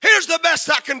 Here's the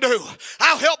best I can do.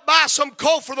 I'll help buy some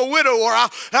coal for the widow, or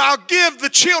I'll give the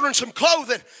children some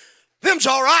clothing. Them's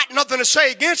all right, nothing to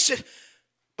say against it.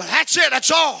 But that's it, that's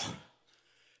all.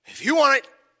 If you want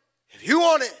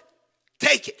it,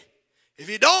 take it. If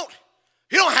you don't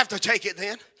have to take it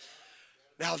then.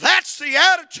 Now that's the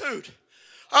attitude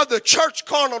of the church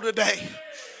carnal today.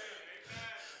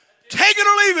 Take it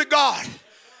or leave it, God.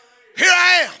 Here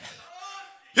I am.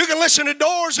 You can listen to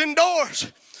Doors and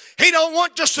Doors. He don't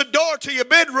want just a door to your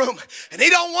bedroom, and he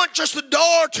don't want just a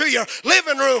door to your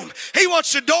living room. He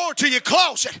wants the door to your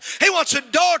closet. He wants the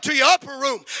door to your upper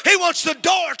room. He wants the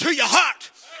door to your heart.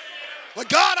 Well,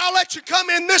 God, I'll let you come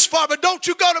in this far, but don't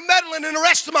you go to meddling in the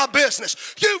rest of my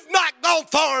business. You've not gone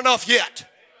far enough yet.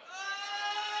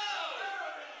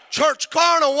 Church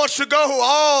carnal wants to go,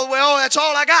 oh, well, that's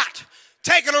all I got.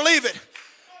 Take it or leave it.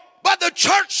 But the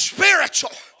church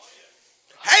spiritual,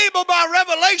 able by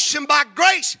revelation, by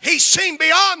grace, he's seen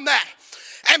beyond that.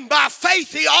 And by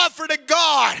faith, he offered to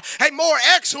God a more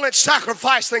excellent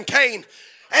sacrifice than Cain.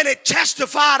 And it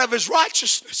testified of his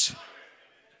righteousness.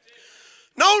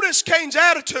 Notice Cain's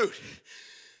attitude.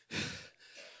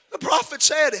 The prophet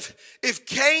said if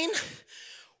Cain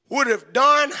would have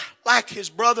done like his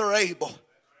brother Abel,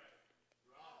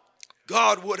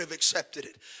 God would have accepted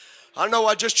it. I know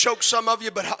I just choked some of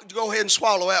you, but go ahead and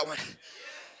swallow that one.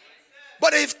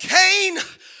 But if Cain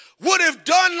would have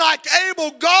done like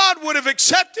Abel, God would have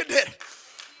accepted it.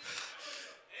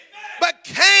 But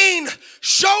Cain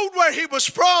showed where he was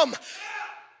from.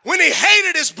 When he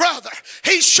hated his brother,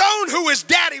 he showed who his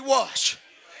daddy was.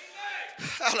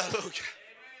 Hallelujah.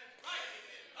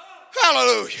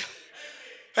 Hallelujah.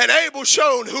 And Abel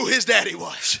showed who his daddy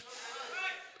was.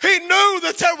 He knew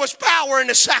that there was power in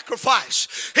the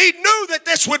sacrifice. He knew that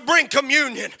this would bring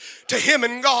communion to him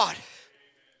and God.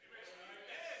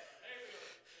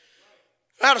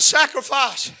 Now, to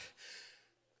sacrifice,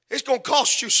 it's going to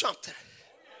cost you something.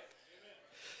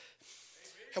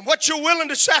 And what you're willing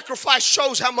to sacrifice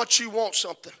shows how much you want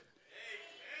something.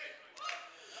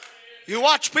 You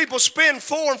watch people spend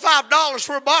 $4 and $5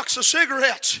 for a box of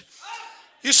cigarettes.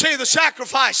 You see the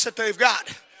sacrifice that they've got.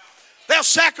 They'll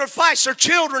sacrifice their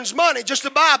children's money just to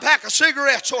buy a pack of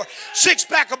cigarettes or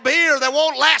 6-pack of beer that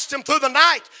won't last them through the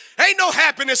night. Ain't no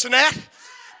happiness in that.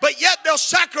 But yet they'll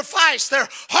sacrifice their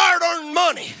hard-earned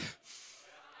money.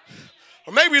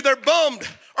 Or maybe their bummed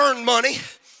earned money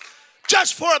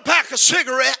just for a pack of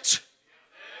cigarettes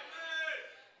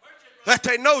that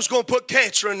they know is going to put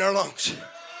cancer in their lungs.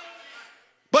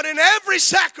 But in every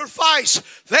sacrifice,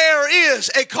 there is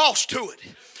a cost to it.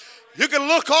 You can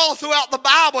look all throughout the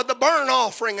Bible at the burnt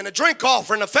offering and the drink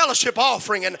offering, the fellowship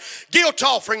offering and the guilt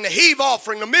offering, the heave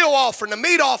offering, the meal offering, the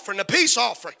meat offering, the peace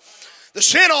offering, the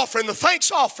sin offering, the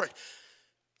thanks offering,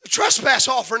 the trespass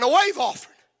offering, the wave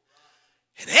offering.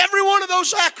 And every one of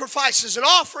those sacrifices and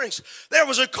offerings, there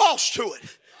was a cost to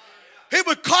it. It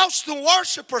would cost the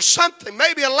worshiper something,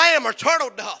 maybe a lamb or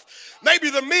turtle dove, maybe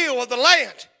the meal of the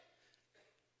land.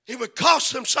 It would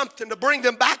cost them something to bring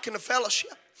them back into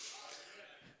fellowship.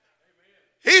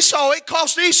 It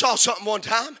cost Esau something one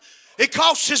time. It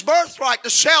cost his birthright to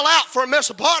sell out for a mess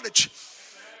of pottage.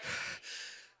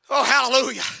 Oh,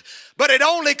 hallelujah. But it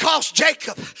only cost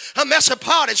Jacob a mess of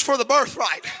pottage for the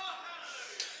birthright.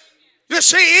 You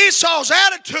see, Esau's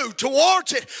attitude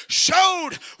towards it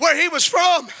showed where he was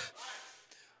from.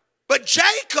 But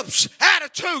Jacob's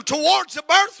attitude towards the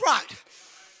birthright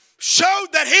showed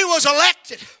that he was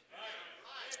elected.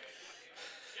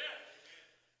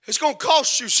 It's going to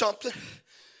cost you something.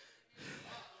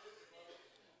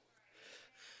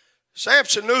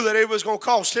 Samson knew that it was going to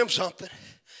cost him something.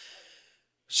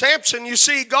 Samson, you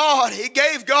see, he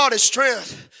gave God his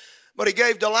strength, but he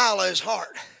gave Delilah his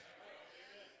heart.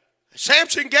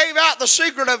 Samson gave out the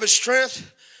secret of his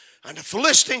strength, and the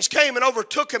Philistines came and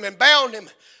overtook him and bound him,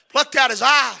 plucked out his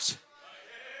eyes.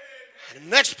 And the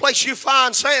next place you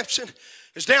find Samson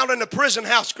is down in the prison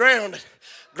house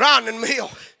grinding meal.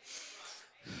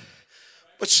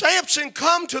 But Samson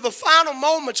come to the final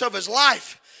moments of his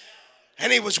life,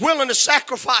 and he was willing to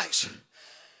sacrifice.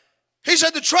 He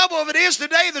said the trouble of it is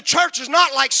today the church is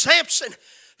not like Samson.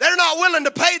 They're not willing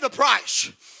to pay the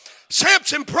price.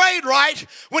 Samson prayed right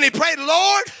when he prayed,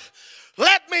 Lord,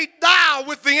 let me die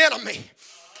with the enemy.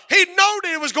 He knew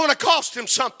that it was going to cost him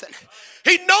something.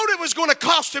 He knew it was going to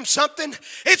cost him something.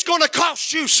 It's going to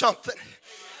cost you something.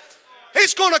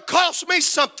 It's going to cost me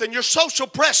something. Your social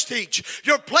prestige,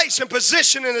 your place and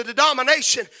position in the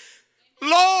denomination.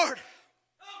 Lord,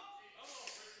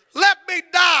 let me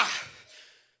die.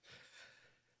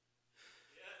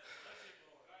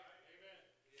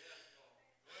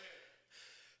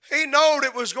 He knew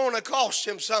it was going to cost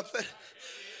him something.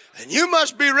 And you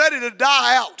must be ready to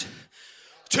die out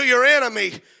to your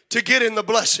enemy to get in the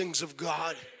blessings of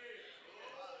God.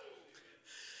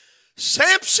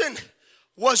 Samson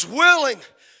was willing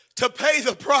to pay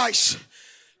the price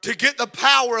to get the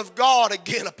power of God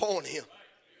again upon him.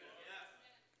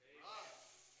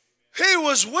 He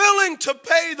was willing to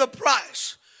pay the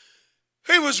price.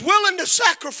 He was willing to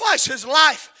sacrifice his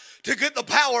life to get the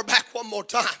power back one more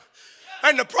time.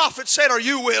 And the prophet said, are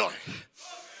you willing?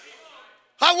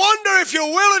 I wonder if you're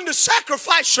willing to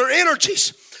sacrifice your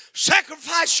energies,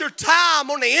 sacrifice your time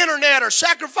on the internet, or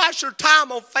sacrifice your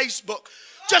time on Facebook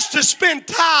just to spend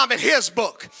time in his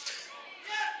book.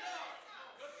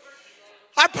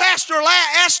 Our pastor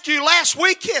asked you last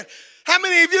weekend, how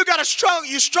many of you got a struggle?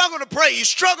 You struggle to pray. You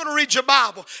struggle to read your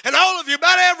Bible. And all of you,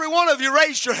 about every one of you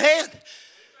raised your hand.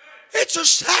 It's a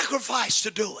sacrifice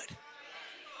to do it.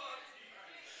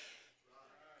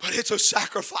 But it's a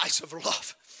sacrifice of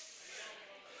love.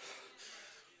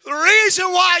 The reason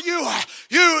why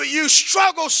you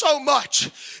struggle so much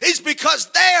is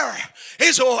because there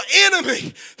is an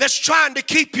enemy that's trying to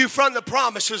keep you from the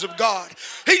promises of God.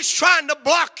 He's trying to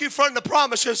block you from the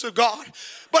promises of God.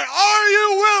 But are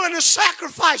you willing to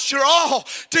sacrifice your all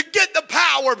to get the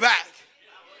power back?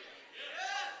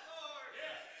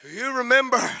 You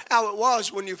remember how it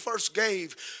was when you first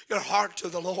gave your heart to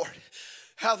the Lord.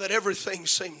 How that everything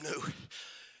seemed new.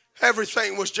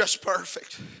 Everything was just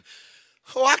perfect.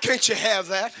 Why can't you have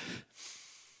that?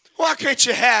 Why can't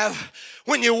you have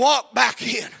when you walk back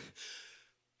in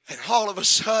and all of a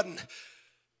sudden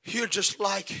you're just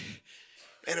like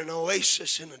in an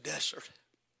oasis in the desert?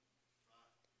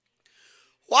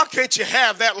 Why can't you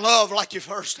have that love like you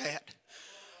first had?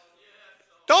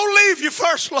 Don't leave your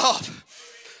first love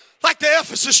like the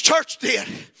Ephesus church did,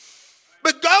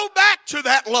 but go back to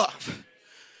that love.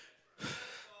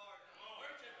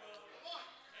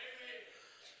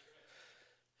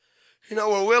 You know,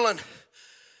 we're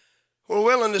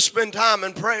willing to spend time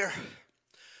in prayer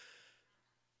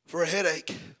for a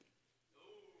headache.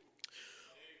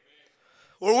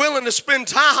 We're willing to spend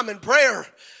time in prayer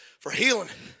for healing.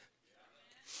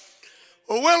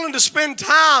 We're willing to spend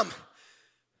time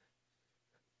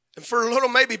and for little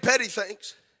maybe petty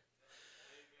things.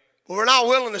 But we're not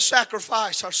willing to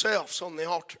sacrifice ourselves on the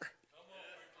altar.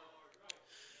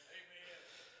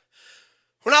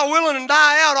 We're not willing to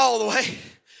die out all the way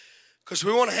because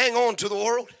we want to hang on to the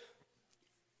world.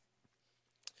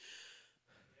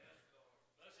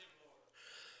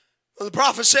 Well, the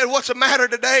prophet said, what's the matter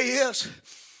today is,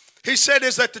 he said,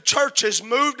 is that the church has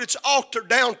moved its altar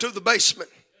down to the basement.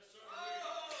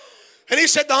 And he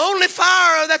said, the only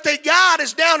fire that they got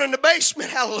is down in the basement.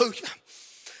 Hallelujah.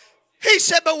 He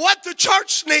said, but what the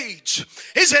church needs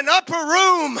is an upper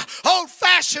room,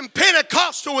 old-fashioned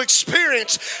Pentecostal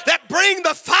experience that bring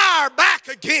the fire back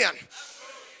again.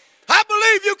 I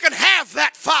believe you can have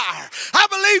that fire. I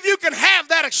believe you can have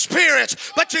that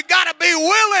experience, but you got to be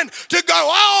willing to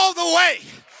go all the way.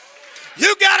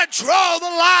 You got to draw the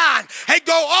line and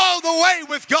go all the way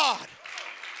with God.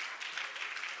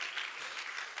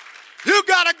 You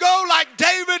got to go like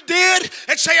David did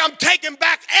and say, I'm taking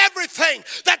back everything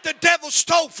that the devil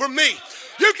stole from me.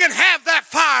 You can have that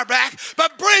fire back,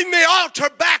 but bring the altar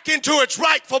back into its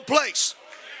rightful place.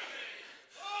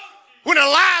 When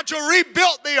Elijah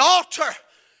rebuilt the altar,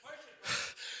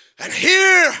 and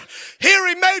here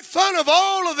he made fun of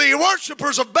all of the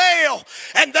worshipers of Baal,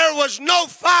 and there was no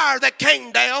fire that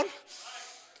came down.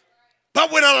 But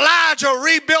when Elijah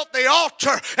rebuilt the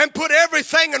altar and put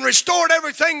everything and restored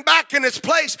everything back in its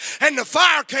place, and the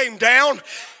fire came down,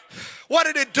 what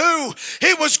did it do?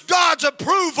 It was God's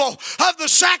approval of the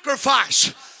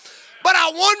sacrifice. But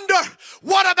I wonder,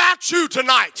 what about you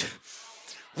tonight?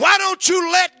 Why don't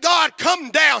you let God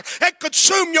come down and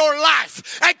consume your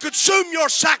life and consume your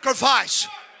sacrifice?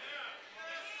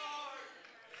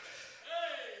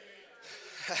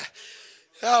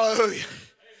 Hallelujah.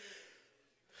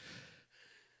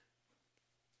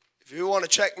 If you want to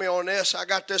check me on this, I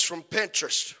got this from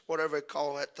Pinterest, whatever they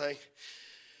call that thing.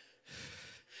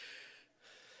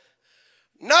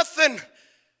 Nothing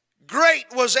great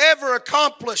was ever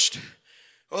accomplished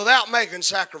without making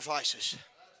sacrifices.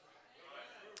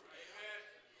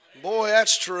 Boy,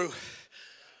 that's true.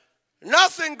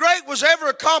 Nothing great was ever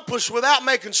accomplished without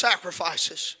making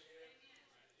sacrifices.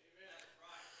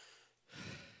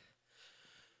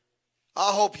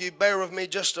 I hope you bear with me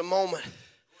just a moment.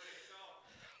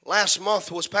 Last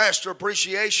month was Pastor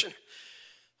Appreciation.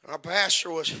 Our pastor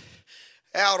was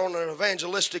out on an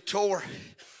evangelistic tour,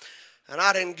 and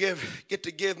I didn't get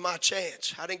to give my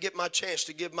chance. I didn't get my chance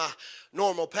to give my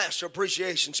normal Pastor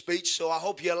Appreciation speech, so I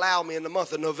hope you allow me in the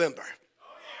month of November.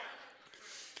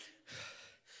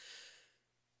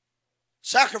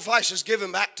 Sacrifice is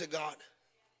given back to God.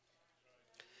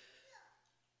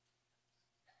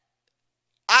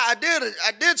 I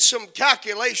did some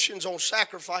calculations on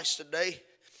sacrifice today.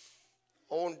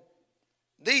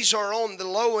 These are on the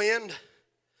low end,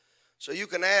 so you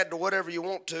can add to whatever you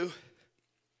want to.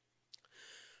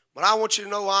 But I want you to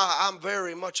know I'm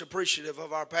very much appreciative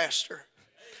of our pastor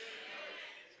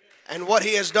and what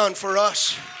he has done for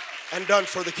us and done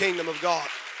for the kingdom of God.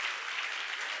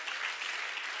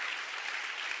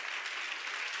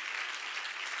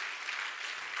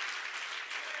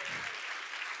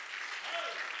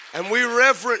 And we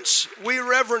reverence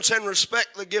and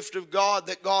respect the gift of God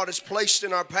that God has placed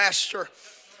in our pastor.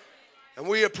 And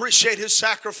we appreciate his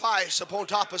sacrifice upon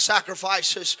top of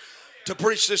sacrifices to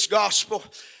preach this gospel.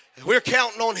 We're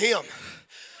counting on him.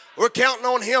 We're counting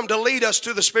on him to lead us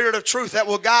to the Spirit of truth that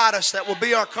will guide us, that will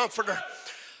be our comforter.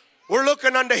 We're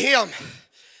looking unto him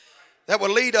that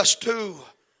will lead us to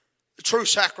the true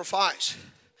sacrifice.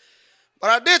 But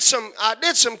I did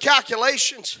some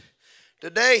calculations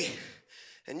today.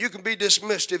 And you can be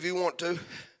dismissed if you want to.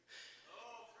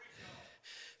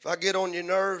 If I get on your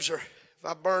nerves or if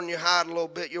I burn your hide a little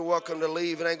bit, you're welcome to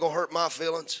leave. It ain't going to hurt my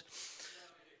feelings.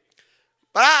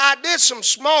 But I did some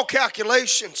small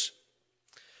calculations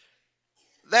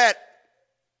that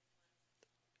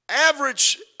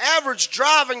average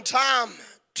driving time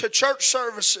to church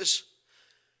services,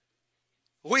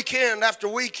 weekend after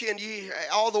weekend,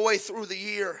 all the way through the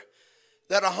year,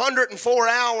 that 104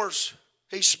 hours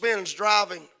he spends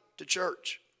driving to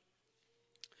church.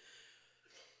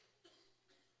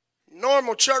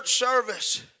 Normal church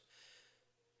service,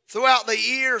 throughout the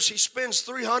years, he spends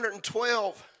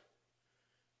 312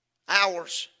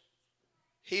 hours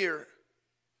here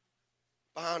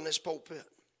behind this pulpit.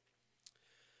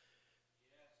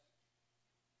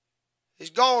 He's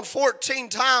gone 14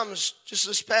 times just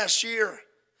this past year.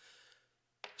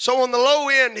 So on the low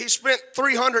end, he spent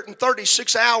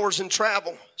 336 hours in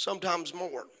travel, sometimes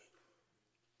more.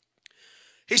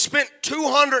 He spent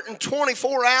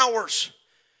 224 hours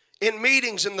in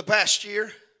meetings in the past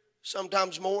year.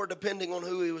 sometimes more, depending on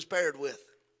who he was paired with.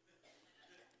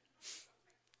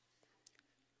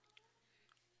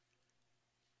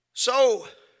 So,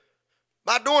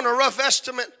 by doing a rough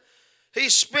estimate, he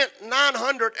spent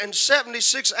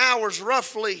 976 hours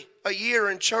roughly a year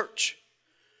in church.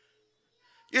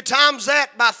 You times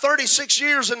that by 36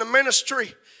 years in the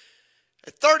ministry,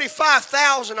 at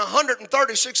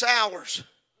 35,136 hours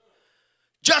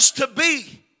just to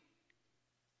be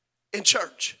in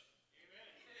church.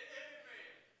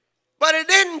 But it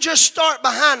didn't just start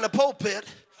behind the pulpit.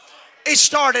 It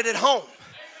started at home.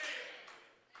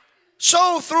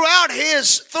 So throughout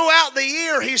the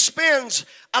year, he spends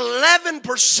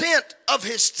 11% of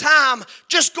his time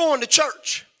just going to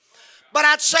church. But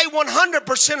I'd say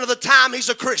 100% of the time he's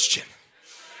a Christian.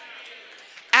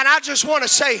 And I just want to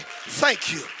say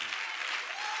thank you.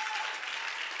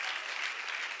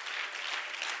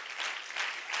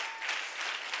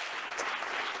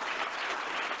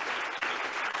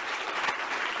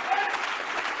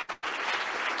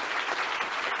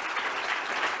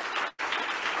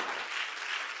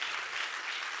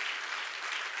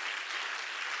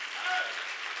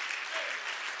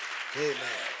 Amen.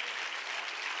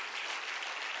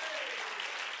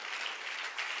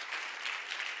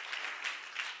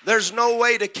 There's no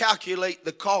way to calculate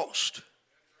the cost.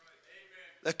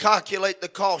 Calculate the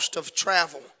cost of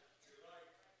travel.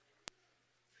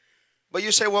 But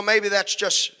you say, well, maybe that's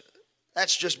just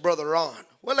Brother Ron.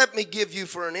 Well, let me give you,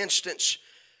 for an instance,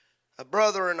 a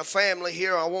brother and a family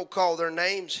here. I won't call their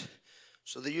names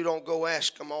so that you don't go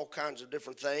ask them all kinds of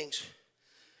different things.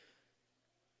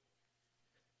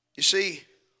 You see,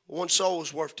 one soul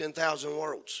is worth 10,000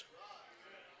 worlds.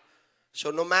 So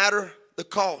no matter the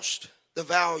cost, the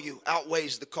value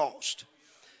outweighs the cost.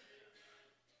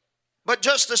 But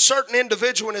just a certain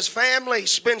individual and his family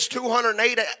spends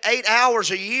 208 hours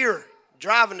a year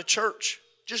driving to church.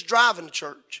 Just driving to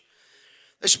church.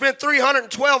 They spend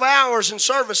 312 hours in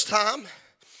service time.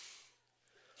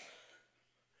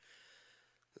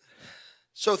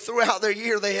 So throughout their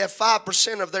year, they have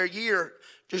 5% of their year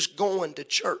just going to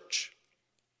church.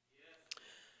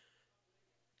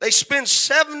 They spend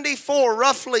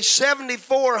roughly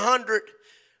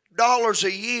 $7,400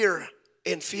 a year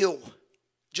in fuel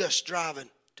just driving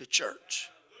to church.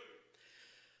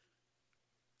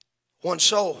 One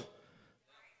soul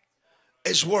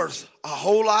is worth a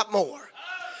whole lot more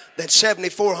than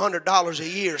 $7,400 a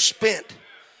year spent.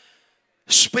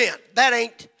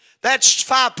 That's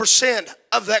 5%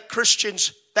 of that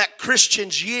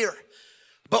Christian's year.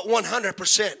 But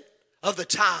 100% of the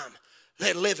time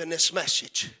they live in this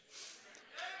message.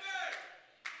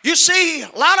 You see,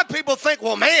 a lot of people think,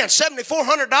 well, man,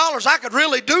 $7,400, I could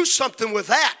really do something with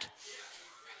that.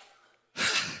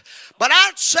 But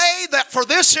I'd say that for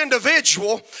this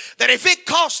individual, that if it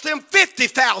cost them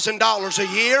 $50,000 a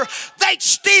year, they'd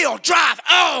still drive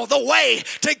all the way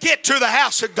to get to the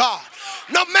house of God.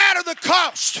 No matter the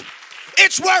cost,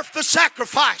 it's worth the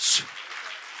sacrifice.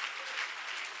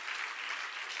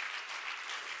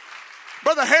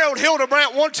 Brother Harold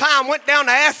Hildebrandt one time went down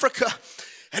to Africa,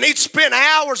 and he'd spent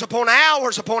hours upon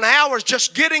hours upon hours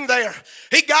just getting there.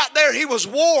 He got there, he was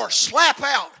wore, slap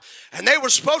out. And they were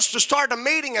supposed to start a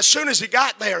meeting as soon as he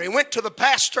got there. He went to the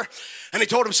pastor, and he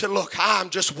told him, he said, look,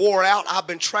 I'm just wore out. I've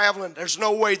been traveling. There's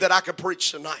no way that I could preach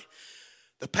tonight.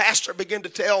 The pastor began to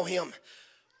tell him,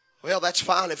 well, that's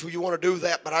fine if you want to do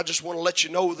that, but I just want to let you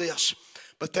know this.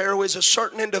 But there is a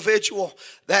certain individual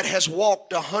that has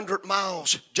walked 100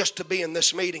 miles just to be in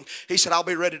this meeting. He said, I'll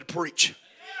be ready to preach.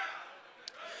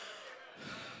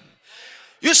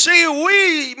 You see,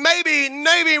 we maybe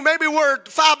we're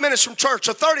 5 minutes from church,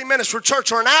 or 30 minutes from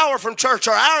church, or an hour from church,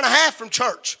 or an hour and a half from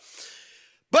church.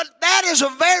 But that is a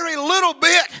very little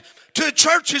bit to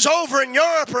churches over in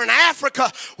Europe or in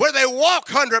Africa where they walk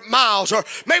 100 miles, or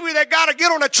maybe they got to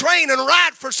get on a train and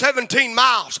ride for 17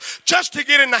 miles just to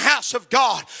get in the house of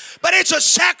God. But it's a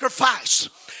sacrifice.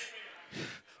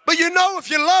 But you know, if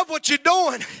you love what you're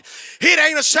doing, it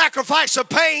ain't a sacrifice of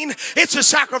pain, it's a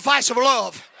sacrifice of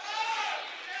love.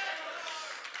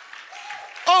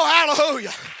 Oh,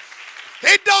 hallelujah.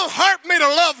 It don't hurt me to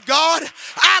love God.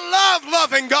 I love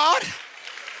loving God.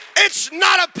 It's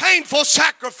not a painful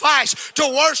sacrifice to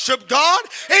worship God.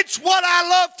 It's what I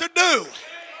love to do.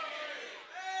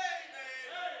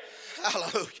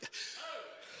 Hallelujah.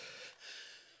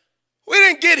 We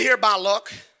didn't get here by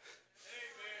luck.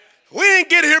 We didn't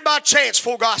get here by chance,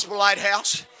 Full Gospel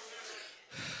Lighthouse.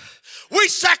 We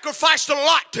sacrificed a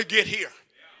lot to get here.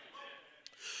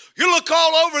 You look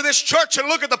all over this church and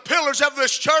look at the pillars of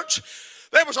this church.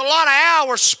 There was a lot of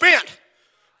hours spent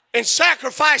in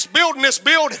sacrifice building this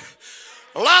building.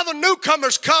 A lot of the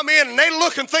newcomers come in and they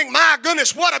look and think, my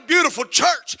goodness, what a beautiful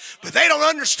church. But they don't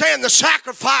understand the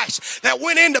sacrifice that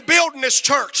went into building this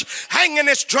church, hanging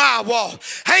this drywall,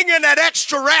 hanging that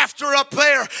extra rafter up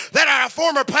there that our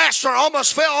former pastor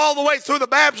almost fell all the way through the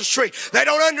baptistry. They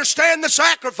don't understand the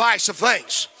sacrifice of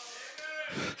things.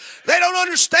 They don't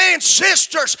understand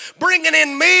sisters bringing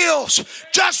in meals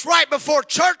just right before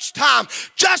church time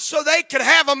just so they could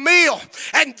have a meal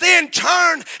and then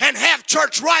turn and have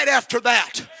church right after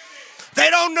that. They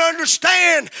don't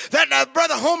understand that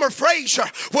Brother Homer Frazier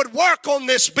would work on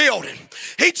this building.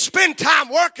 He'd spend time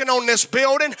working on this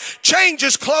building, change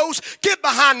his clothes, get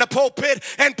behind the pulpit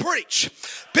and preach.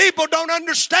 People don't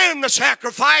understand the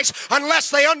sacrifice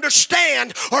unless they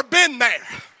understand or been there.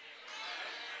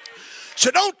 So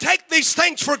don't take these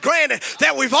things for granted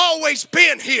that we've always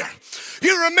been here.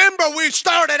 You remember we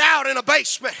started out in a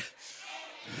basement.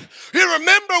 You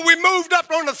remember we moved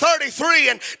up on the 33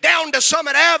 and down to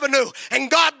Summit Avenue, and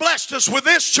God blessed us with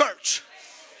this church.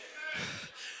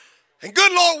 And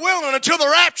good Lord willing, until the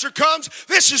rapture comes,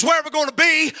 this is where we're going to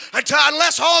be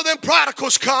unless all them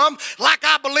prodigals come, like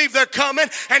I believe they're coming,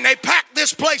 and they pack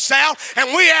this place out,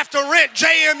 and we have to rent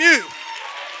JMU.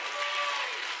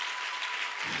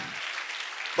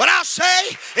 But I'll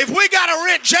say, if we got to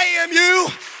rent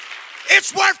JMU,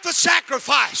 it's worth the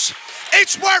sacrifice.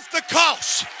 It's worth the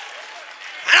cost.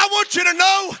 And I want you to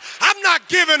know, I'm not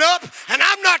giving up and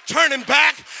I'm not turning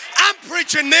back. I'm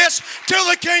preaching this till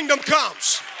the kingdom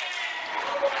comes.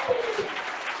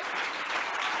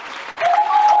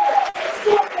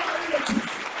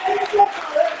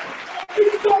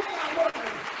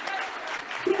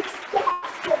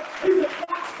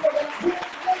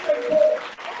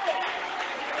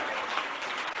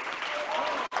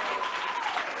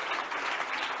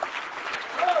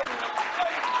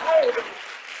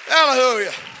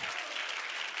 Hallelujah.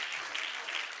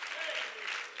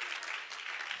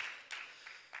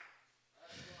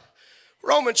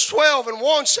 Romans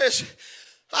 12:1 says,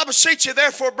 I beseech you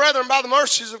therefore, brethren, by the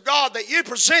mercies of God, that you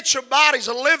present your bodies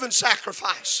a living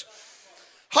sacrifice,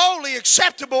 holy,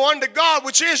 acceptable unto God,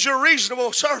 which is your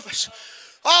reasonable service.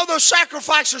 All those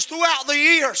sacrifices throughout the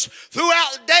years,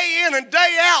 throughout day in and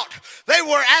day out, they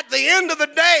were at the end of the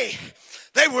day,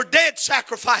 they were dead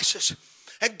sacrifices.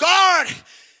 And God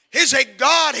is a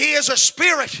God. He is a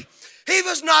spirit. He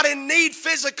was not in need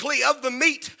physically of the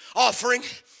meat offering,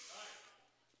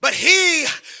 but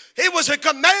it was a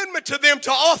commandment to them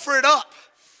to offer it up.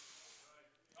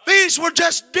 These were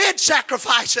just dead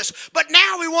sacrifices, but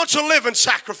now he wants a living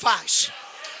sacrifice.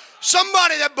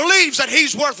 Somebody that believes that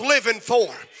he's worth living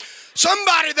for.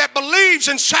 Somebody that believes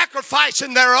in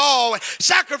sacrificing their all,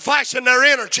 sacrificing their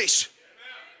energies.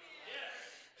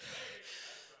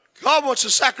 God wants a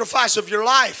sacrifice of your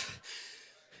life.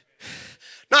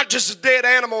 Not just a dead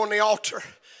animal on the altar.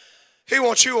 He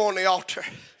wants you on the altar.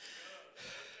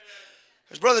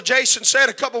 As Brother Jason said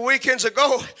a couple weekends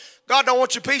ago, God don't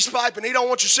want your peace pipe and he don't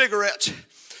want your cigarettes.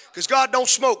 Because God don't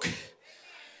smoke.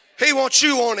 He wants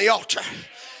you on the altar.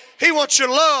 He wants your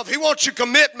love. He wants your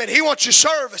commitment. He wants your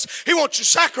service. He wants your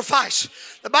sacrifice.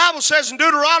 The Bible says in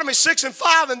Deuteronomy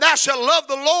 6:5, and thou shalt love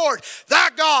the Lord thy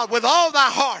God with all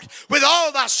thy heart, with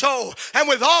all thy soul, and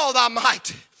with all thy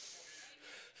might.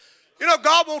 You know,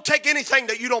 God won't take anything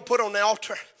that you don't put on the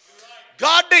altar.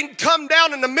 God didn't come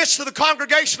down in the midst of the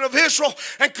congregation of Israel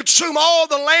and consume all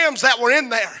the lambs that were in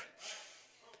there,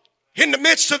 in the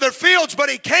midst of their fields, but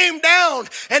he came down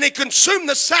and he consumed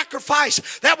the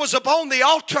sacrifice that was upon the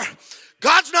altar.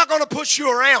 God's not going to push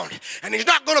you around, and he's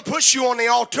not going to push you on the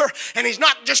altar, and he's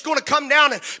not just going to come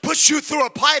down and push you through a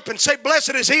pipe and say,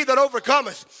 blessed is he that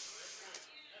overcometh.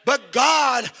 But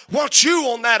God wants you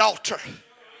on that altar.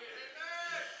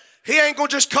 He ain't going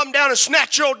to just come down and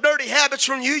snatch your dirty habits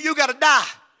from you. You got to die.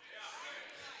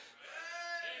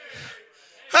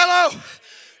 Hello.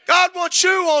 God wants you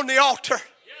on the altar.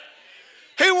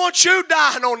 He wants you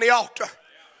dying on the altar.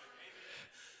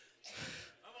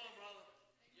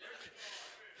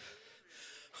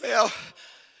 Well,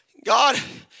 God,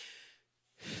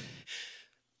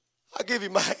 I'll give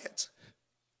you my hands,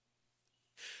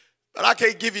 but I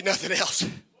can't give you nothing else.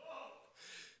 You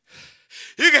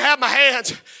can have my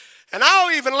hands, and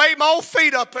I'll even lay my old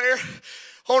feet up there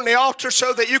on the altar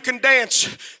so that you can dance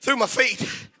through my feet.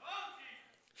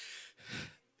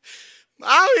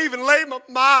 I'll even lay my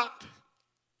mind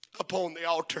upon the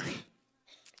altar.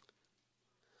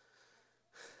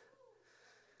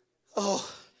 Oh,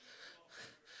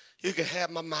 you can have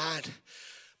my mind,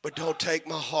 but don't take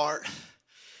my heart.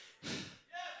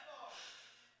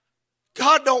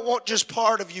 God don't want just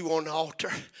part of you on the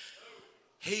altar.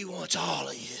 He wants all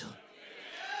of you.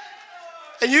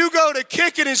 and you go to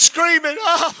kicking and screaming,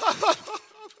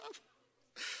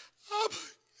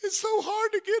 it's so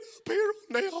hard to get up here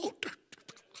on the altar.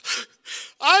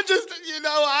 I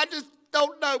just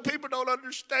don't know. People don't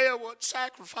understand what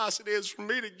sacrifice it is for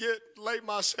me to lay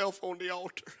myself on the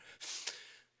altar.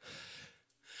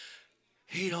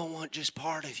 He don't want just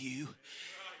part of you.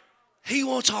 He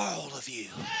wants all of you.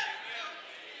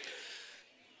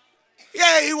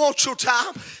 Yeah, he wants your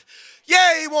time.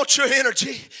 Yeah, he wants your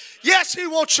energy. Yes, he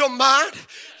wants your mind.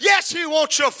 Yes, he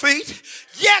wants your feet.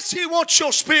 Yes, he wants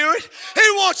your spirit.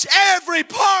 He wants every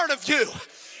part of you.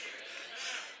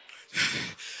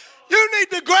 You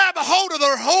need to grab a hold of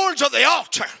the horns of the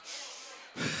altar.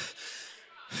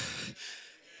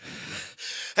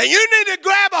 And you need to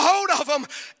grab a hold of them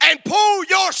and pull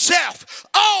yourself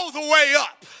all the way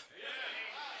up.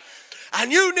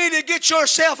 And you need to get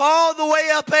yourself all the way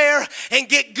up there and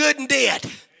get good and dead.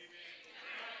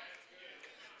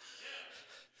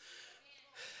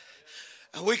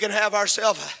 And we can have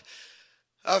ourselves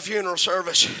a funeral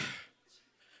service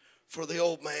for the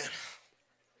old man.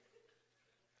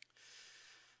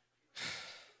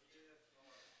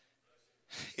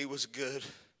 He was good.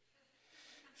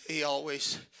 He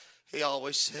always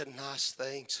said nice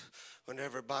things when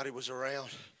everybody was around.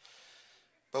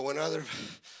 But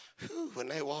when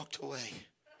they walked away,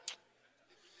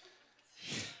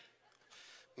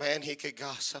 man, he could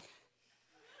gossip.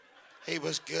 He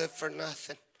was good for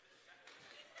nothing.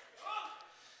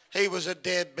 He was a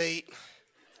deadbeat.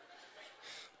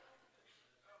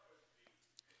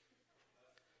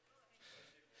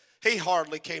 He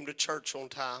hardly came to church on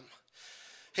time.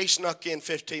 He snuck in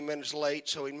 15 minutes late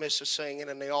so he'd miss the singing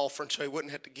and the offering so he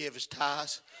wouldn't have to give his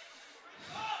tithes.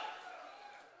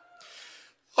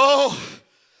 Oh,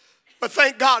 but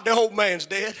thank God the old man's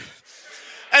dead.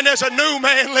 And there's a new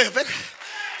man living.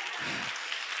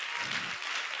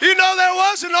 You know, there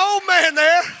was an old man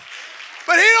there,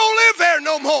 but he don't live there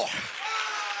no more.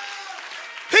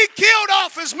 He killed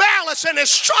off his malice and his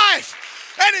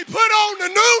strife, and he put on the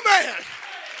new man.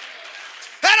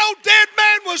 That old dead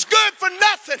man was good for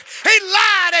nothing. He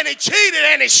lied and he cheated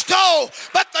and he stole.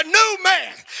 But the new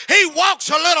man, he walks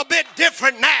a little bit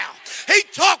different now. He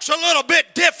talks a little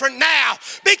bit different now.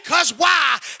 Because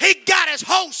why? He got his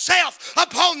whole self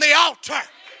upon the altar.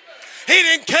 He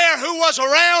didn't care who was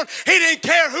around. He didn't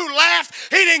care who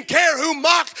laughed. He didn't care who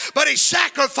mocked. But he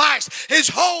sacrificed his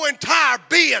whole entire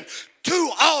being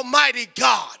to Almighty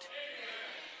God.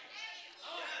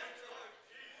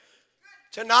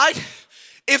 Tonight,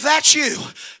 if that's you,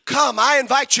 come. I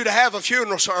invite you to have a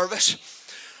funeral service.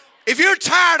 If you're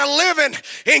tired of living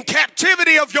in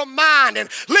captivity of your mind and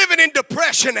living in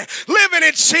depression and living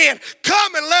in sin,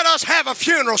 come and let us have a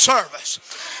funeral service.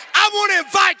 I want to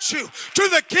invite you to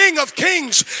the King of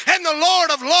Kings and the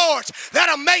Lord of Lords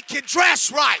that'll make you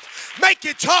dress right, make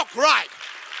you talk right.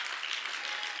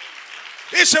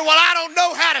 You say, well, I don't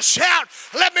know how to shout.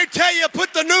 Let me tell you,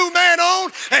 put the new man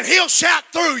on and he'll shout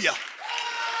through you.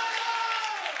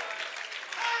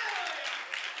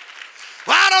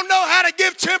 Well, I don't know how to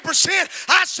give 10%.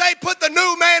 I say put the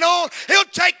new man on. He'll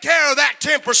take care of that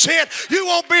 10%. You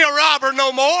won't be a robber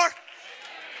no more.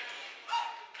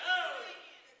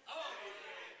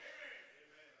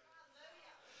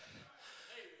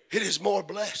 It is more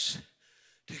blessed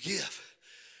to give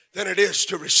than it is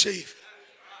to receive.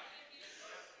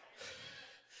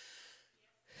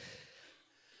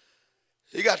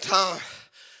 You got time?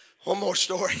 One more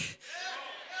story.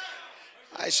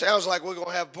 It sounds like we're going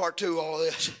to have part 2 of all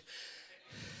this.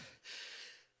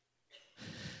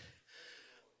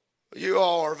 You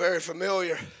all are very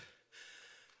familiar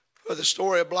with the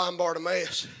story of blind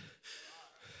Bartimaeus.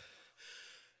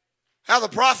 How the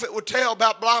prophet would tell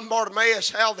about blind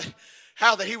Bartimaeus, how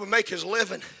that he would make his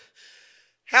living.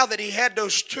 How that he had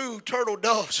those 2 turtle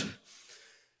doves.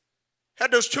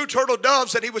 Had those 2 turtle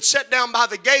doves that he would set down by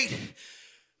the gate.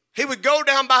 He would go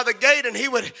down by the gate and he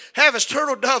would have his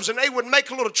turtle doves and they would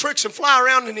make little tricks and fly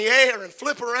around in the air and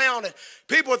flip around and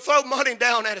people would throw money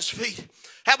down at his feet.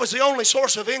 That was the only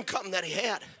source of income that he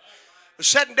had. He was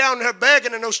sitting down there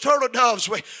begging and those turtle doves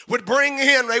would bring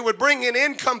in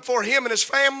income for him and his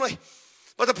family.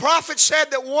 But the prophet said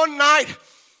that one night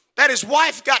that his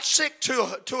wife got sick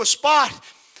to a spot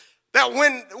that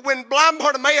when blind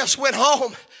Bartimaeus went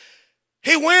home,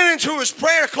 he went into his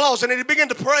prayer closet and he began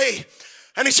to pray.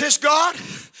 And he says, God,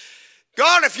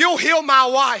 if you'll heal my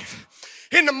wife,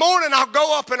 in the morning I'll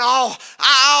go up and I'll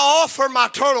offer my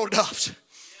turtle doves.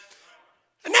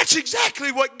 And that's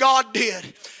exactly what God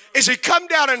did. Is he come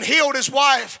down and healed his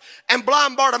wife, and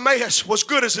blind Bartimaeus was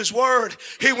good as his word.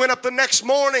 He went up the next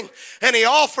morning and he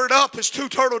offered up his 2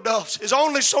 turtle doves, his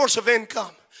only source of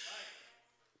income.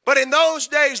 But in those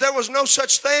days, there was no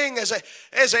such thing as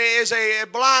a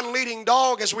blind leading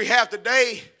dog as we have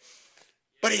today.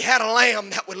 But he had a lamb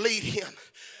that would lead him.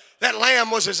 That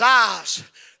lamb was his eyes.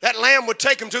 That lamb would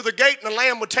take him to the gate, and the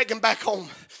lamb would take him back home.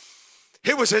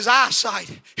 It was his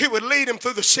eyesight. He would lead him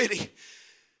through the city.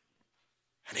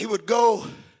 And he would go,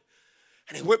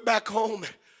 and he went back home,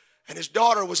 and his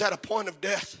daughter was at a point of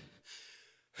death.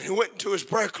 And he went into his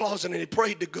prayer closet, and he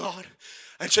prayed to God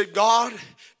and said, God,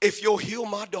 if you'll heal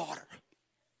my daughter,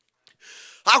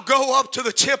 I'll go up to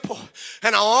the temple,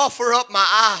 and I'll offer up my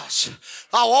eyes.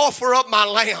 I'll offer up my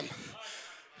lamb.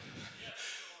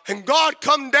 And God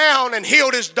come down and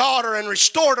healed his daughter and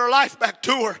restored her life back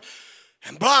to her.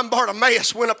 And blind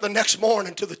Bartimaeus went up the next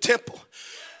morning to the temple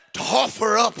to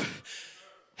offer up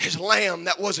his lamb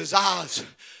that was his eyes.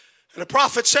 And the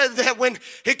prophet said that when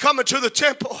he come into the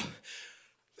temple,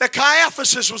 that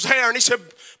Caiaphas was there, and he said,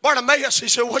 Bartimaeus, he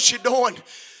said, what's you doing?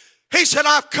 He said,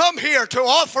 I've come here to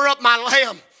offer up my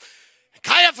lamb.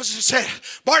 Caiaphas said,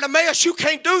 Bartimaeus, you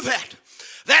can't do that.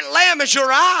 That lamb is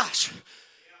your eyes.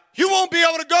 You won't be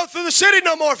able to go through the city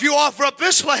no more if you offer up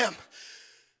this lamb.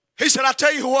 He said, I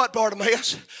tell you what,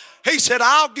 Bartimaeus. He said,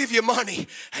 I'll give you money,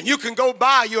 and you can go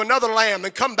buy you another lamb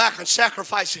and come back and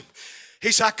sacrifice him.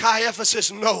 He said, Caiaphas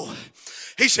says, no.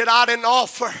 He said, I didn't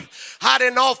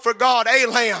offer God a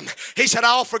lamb. He said, I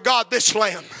offer God this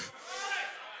lamb.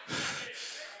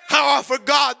 I offer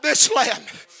God this lamb.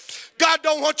 God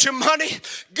don't want your money.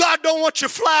 God don't want your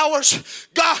flowers.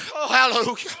 God, oh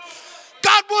hallelujah.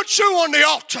 God wants you on the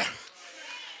altar.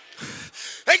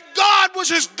 And God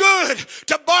was as good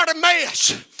to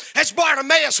Bartimaeus as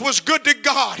Bartimaeus was good to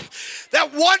God.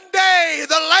 That one day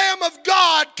the Lamb of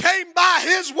God came by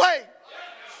his way.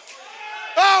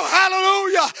 Oh,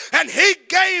 hallelujah. And he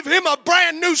gave him a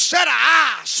brand new set of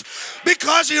eyes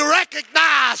because he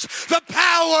recognized the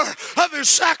power of his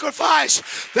sacrifice,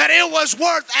 that it was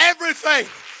worth everything.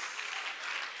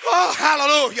 Oh,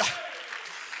 hallelujah.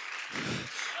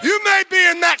 You may be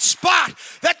in that spot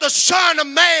that the Son of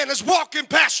Man is walking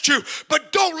past you,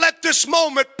 but don't let this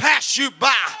moment pass you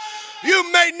by. You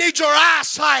may need your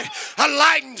eyesight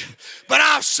enlightened, but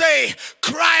I'll say,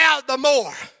 cry out the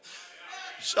more.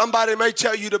 Somebody may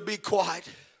tell you to be quiet.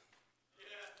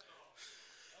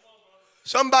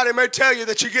 Somebody may tell you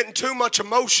that you're getting too much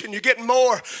emotion. You're getting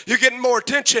more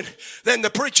attention than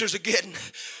the preachers are getting.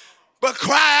 But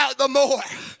cry out the more.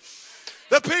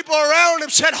 The people around him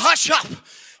said, hush up.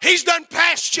 He's done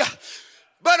past you.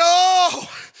 But oh,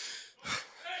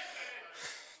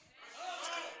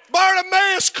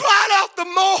 Bartimaeus cried out the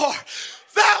more,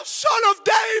 thou son of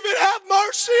David, have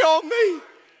mercy on me.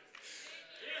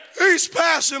 He's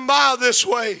passing by this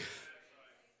way.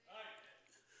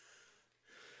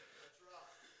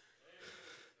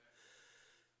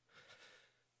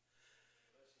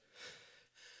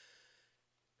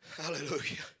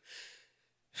 Hallelujah.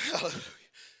 Hallelujah.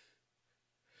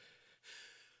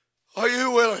 Are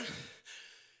you willing?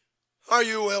 Are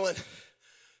you willing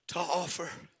to offer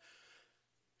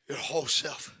your whole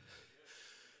self?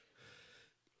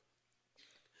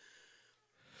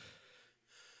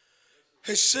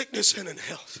 In sickness and in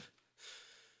health.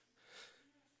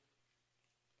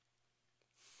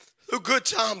 Through good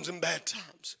times and bad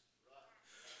times.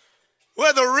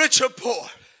 Whether rich or poor.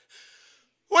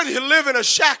 Whether you live in a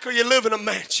shack or you live in a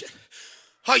mansion.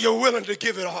 Are you willing to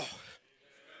give it all?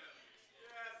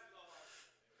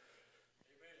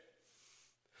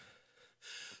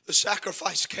 The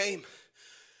sacrifice came,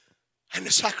 and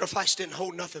the sacrifice didn't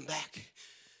hold nothing back.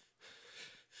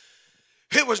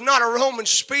 It was not a Roman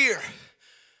spear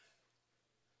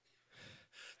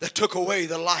that took away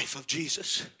the life of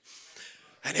Jesus.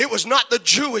 And it was not the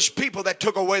Jewish people that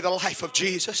took away the life of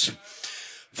Jesus.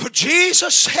 For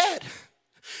Jesus said,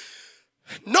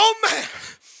 no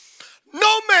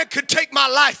man could take my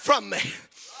life from me.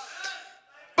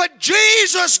 But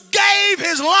Jesus gave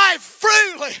his life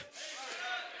freely.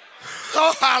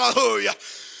 Oh, hallelujah.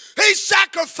 He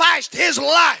sacrificed his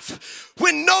life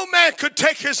when no man could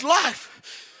take his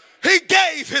life. He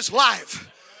gave his life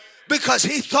because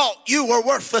he thought you were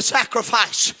worth the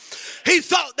sacrifice. He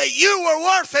thought that you were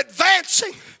worth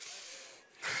advancing.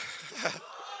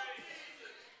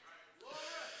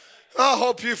 I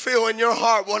hope you feel in your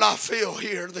heart what I feel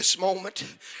here this moment.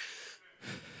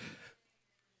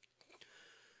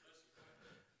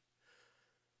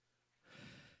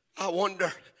 I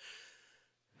wonder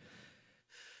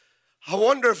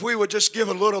if we would just give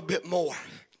a little bit more.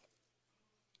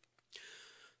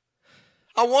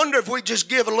 I wonder if we just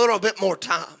give a little bit more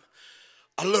time,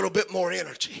 a little bit more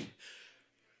energy,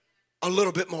 a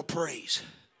little bit more praise.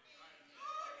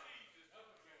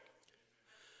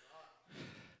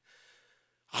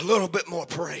 A a little bit more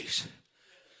praise,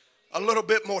 a little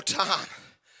bit more time.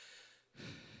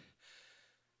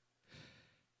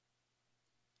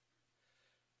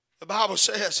 The Bible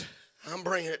says, I'm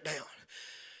bringing it down,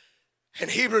 in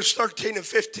Hebrews 13 and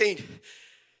 15,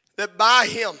 that by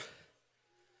him,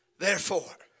 therefore,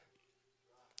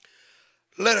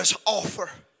 let us offer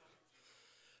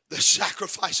the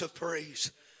sacrifice of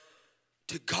praise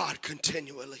to God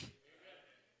continually.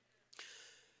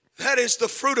 That is the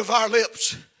fruit of our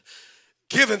lips,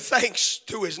 giving thanks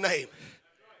to his name.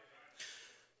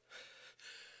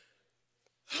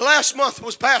 Last month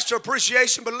was Pastor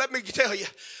Appreciation, but let me tell you,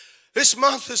 this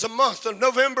month is a month of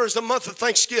November, is the month of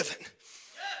Thanksgiving.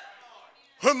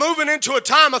 We're moving into a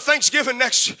time of Thanksgiving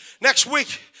next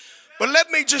week. But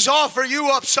let me just offer you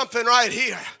up something right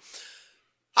here.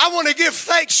 I want to give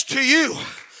thanks to you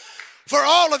for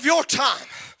all of your time,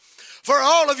 for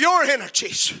all of your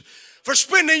energies, for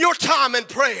spending your time in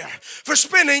prayer, for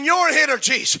spending your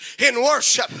energies in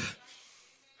worship.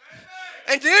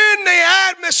 And in the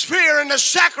atmosphere and the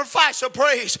sacrifice of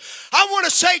praise, I want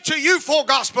to say to you, Full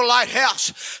Gospel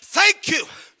Lighthouse, thank you.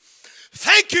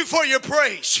 Thank you for your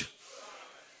praise.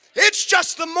 It's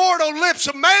just the mortal lips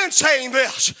of man saying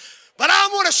this. But I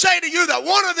want to say to you that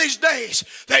one of these days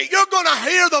that you're going to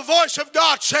hear the voice of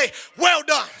God say, well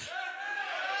done.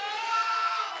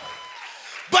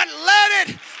 But let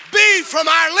it be from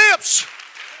our lips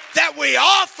that we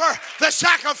offer the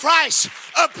sacrifice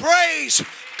of praise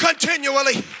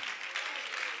continually.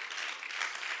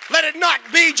 Let it not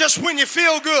be just when you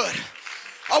feel good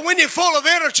or when you're full of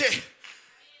energy.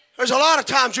 There's a lot of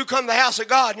times you come to the house of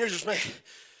God and you're just, man,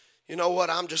 you know what,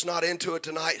 I'm just not into it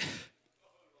tonight.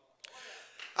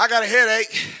 I got a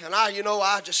headache, and I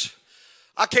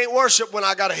can't worship when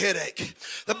I got a headache.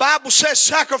 The Bible says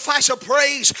sacrifice of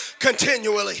praise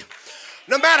continually.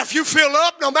 No matter if you feel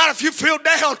up, no matter if you feel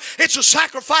down, it's a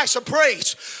sacrifice of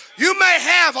praise. You may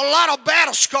have a lot of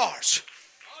battle scars.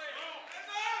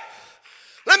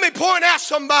 Let me point out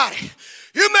somebody.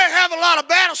 You may have a lot of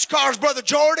battle scars, Brother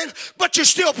Jordan, but you're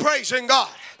still praising God.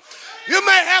 You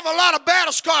may have a lot of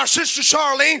battle scars, Sister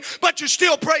Charlene, but you're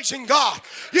still praising God.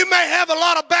 You may have a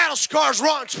lot of battle scars,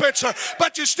 Ron Spencer,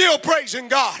 but you're still praising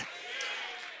God.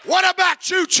 What about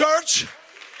you, church?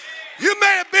 You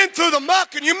may have been through the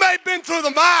muck and you may have been through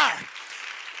the mire,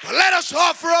 but let us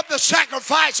offer up the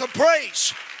sacrifice of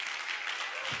praise.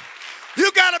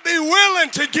 You got to be willing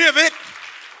to give it.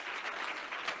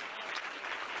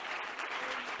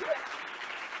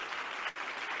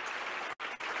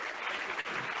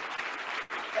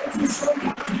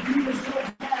 Sometimes you just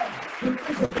don't have the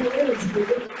physical energy to do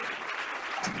it.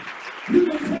 You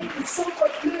can take so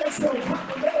much mental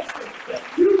combination that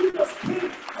you just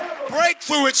can't have a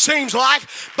breakthrough, it seems like,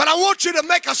 but I want you to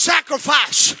make a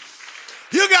sacrifice.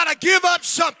 You got to give up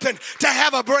something to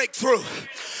have a breakthrough.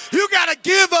 You got to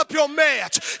give up your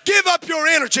meds, give up your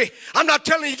energy. I'm not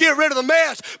telling you to get rid of the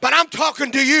meds, but I'm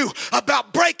talking to you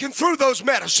about breaking through those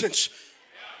medicines.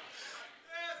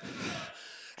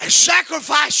 And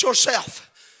sacrifice yourself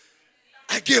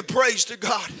and give praise to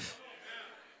God.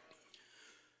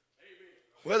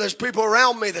 Well, there's people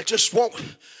around me that just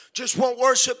won't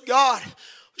worship God.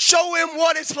 Show him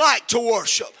what it's like to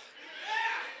worship.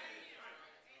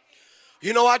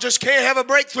 You know, I just can't have a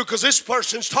breakthrough because this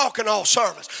person's talking all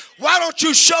service. Why don't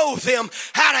you show them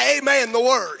how to amen the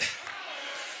word?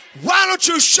 Why don't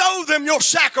you show them your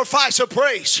sacrifice of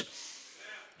praise?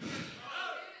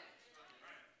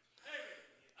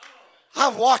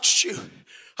 I've watched you.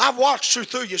 I've watched you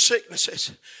through your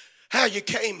sicknesses, how you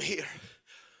came here.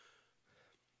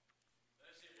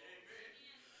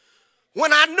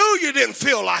 When I knew you didn't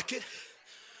feel like it,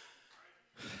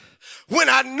 when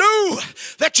I knew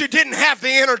that you didn't have the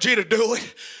energy to do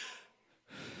it,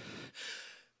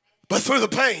 but through the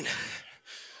pain,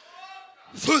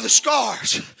 through the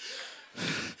scars,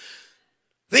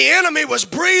 the enemy was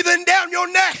breathing down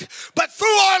your neck, but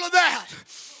through all of that,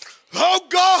 oh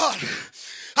God,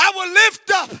 I will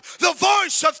lift up the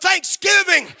voice of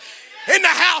thanksgiving in the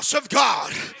house of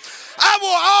God. I will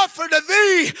offer to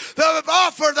thee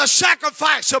the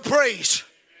sacrifice of praise.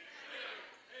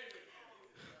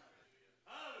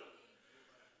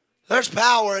 There's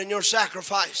power in your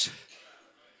sacrifice.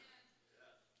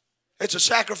 It's a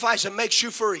sacrifice that makes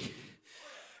you free.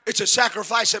 It's a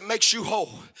sacrifice that makes you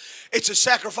whole. It's a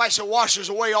sacrifice that washes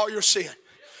away all your sin.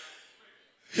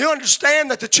 You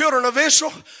understand that the children of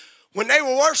Israel, when they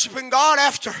were worshiping God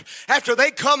after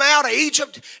they come out of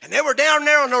Egypt and they were down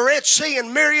there on the Red Sea,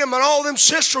 and Miriam and all them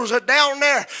sisters are down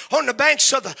there on the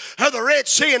banks of the Red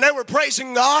Sea and they were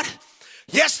praising God.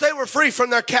 Yes, they were free from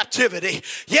their captivity.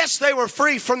 Yes, they were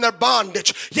free from their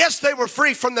bondage. Yes, they were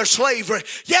free from their slavery.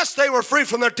 Yes, they were free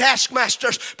from their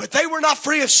taskmasters, but they were not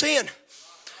free of sin.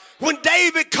 When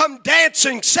David come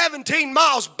dancing 17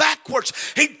 miles backwards,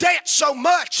 he danced so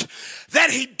much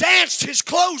that he danced his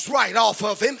clothes right off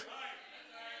of him.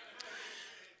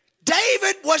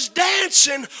 David was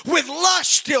dancing with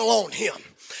lust still on him.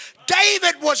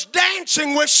 David was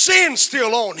dancing with sin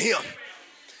still on him.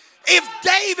 If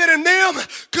David and them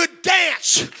could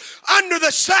dance under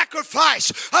the sacrifice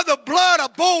of the blood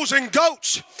of bulls and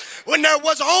goats, when there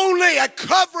was only a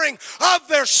covering of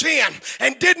their sin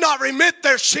and did not remit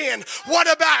their sin,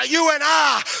 what about you and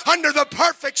I under the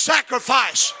perfect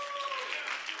sacrifice?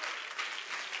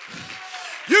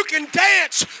 You can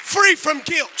dance free from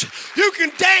guilt. You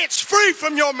can dance free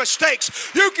from your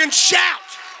mistakes. You can shout.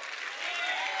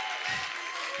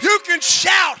 You can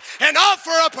shout and offer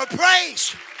up a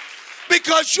praise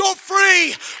because you're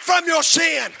free from your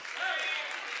sin.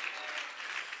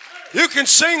 You can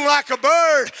sing like a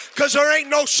bird because there ain't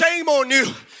no shame on you.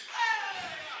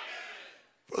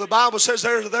 For the Bible says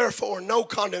there is therefore no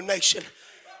condemnation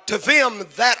to them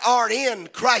that are in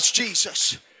Christ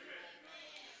Jesus.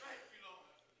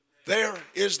 There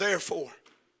is therefore.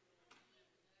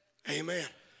 Amen.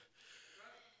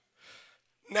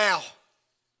 Now.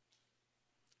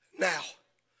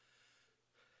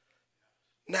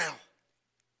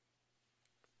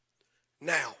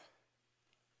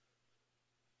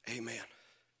 Amen.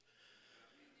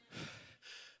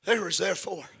 There is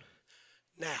therefore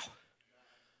now.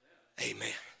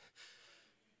 Amen.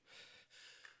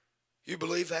 You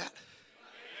believe that?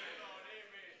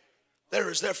 There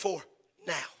is therefore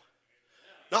now.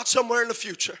 Not somewhere in the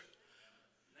future.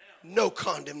 No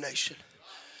condemnation.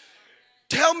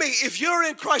 Tell me, if you're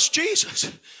in Christ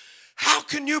Jesus, how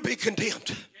can you be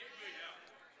condemned?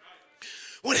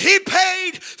 When he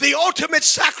paid the ultimate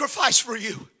sacrifice for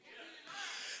you,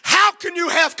 how can you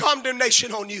have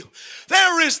condemnation on you?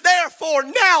 There is therefore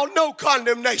now no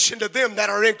condemnation to them that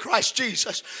are in Christ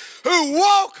Jesus, who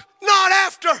walk not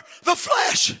after the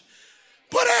flesh,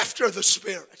 but after the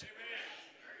Spirit.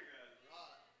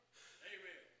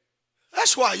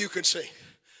 That's why you can sing.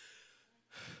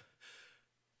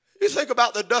 You think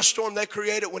about the dust storm they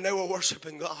created when they were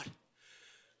worshiping God.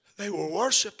 They were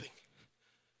worshiping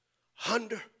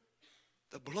under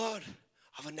the blood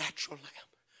of a natural lamb.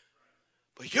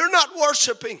 But you're not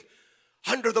worshiping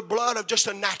under the blood of just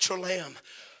a natural lamb.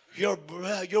 You're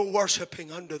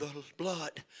worshiping under the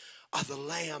blood of the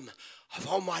Lamb of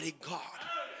Almighty God.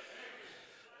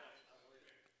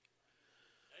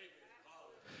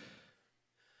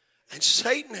 And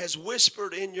Satan has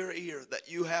whispered in your ear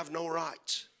that you have no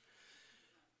rights.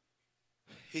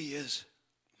 He is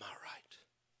my right.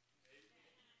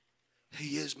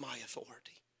 He is my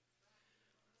authority.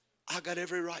 I got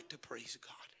every right to praise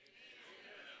God.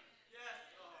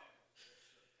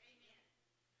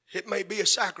 It may be a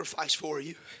sacrifice for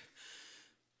you.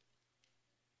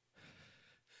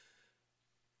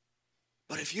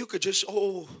 But if you could just,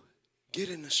 get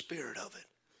in the spirit of it.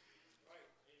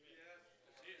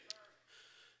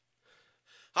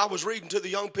 I was reading to the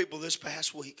young people this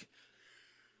past week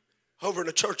over in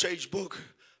a church age book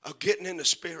of getting in the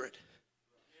spirit.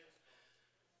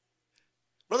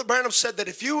 Brother Branham said that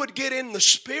if you would get in the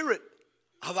spirit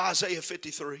of Isaiah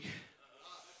 53,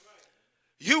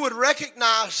 you would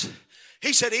recognize,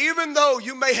 he said, even though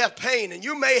you may have pain and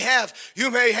you may have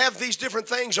these different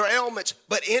things or ailments,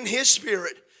 but in his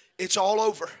spirit, it's all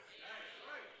over.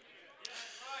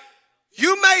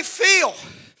 You may feel,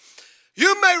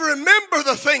 you may remember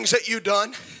the things that you've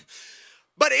done,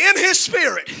 but in his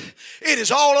spirit, it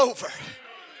is all over.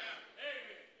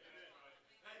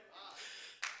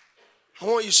 I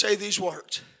want you to say these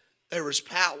words. There is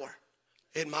power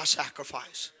in my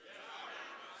sacrifice.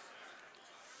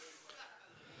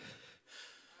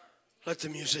 Let the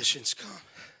musicians come.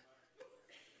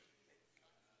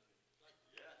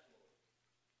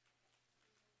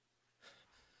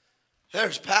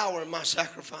 There's power in my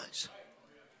sacrifice.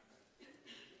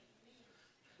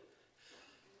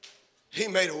 He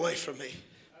made a way for me.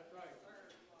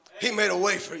 He made a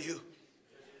way for you.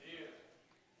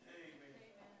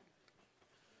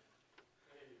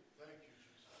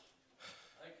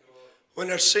 When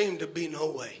there seemed to be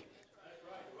no way,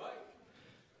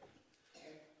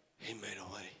 he made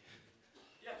a way.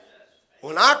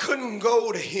 When I couldn't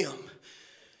go to him,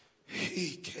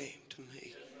 he came to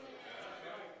me.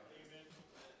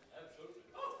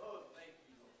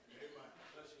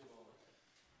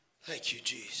 Thank you,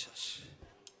 Jesus.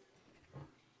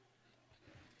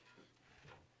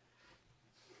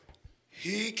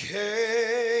 He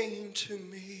came to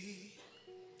me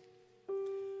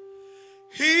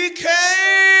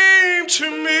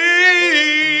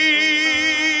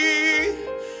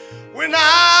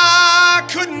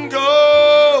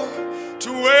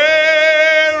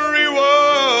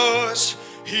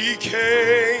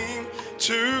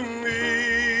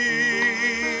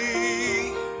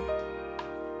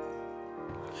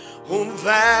Oh,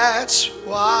 that's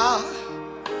why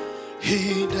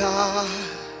he died.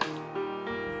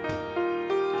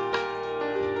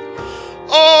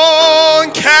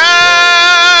 On Calvary,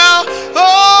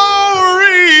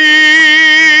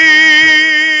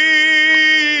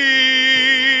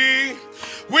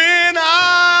 when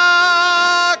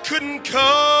I couldn't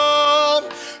come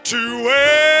to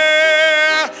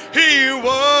where he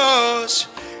was,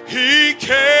 he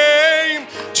came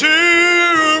to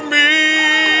me.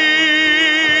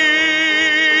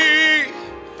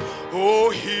 Oh,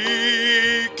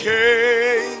 he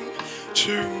came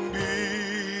to me.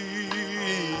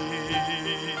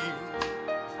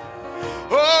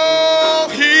 Oh,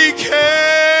 he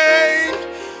came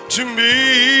to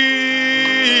me.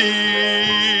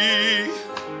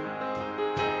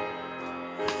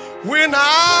 When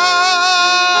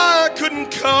I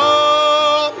couldn't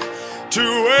come to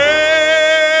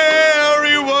where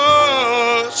he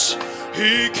was,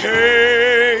 he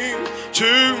came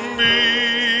to me.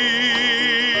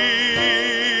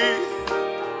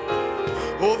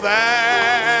 Oh,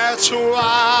 that's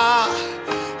why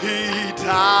he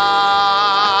died.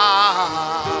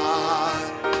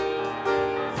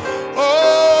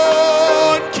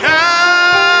 On Calvary,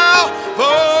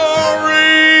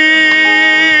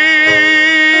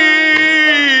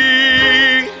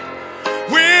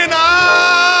 when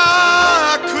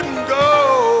I couldn't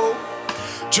go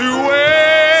to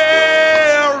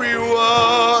where he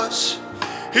was,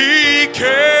 he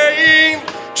came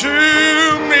to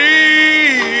me.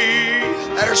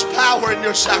 There's power in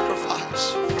your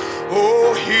sacrifice.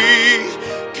 Oh, he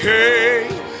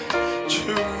came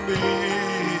to me.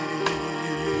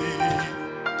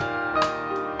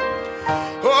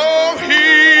 Oh, he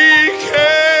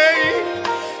came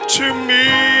to me.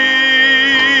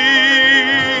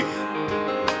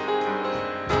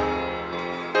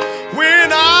 When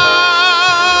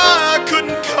I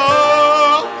couldn't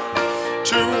come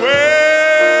to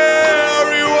where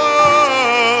he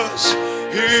was,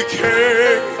 he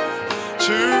came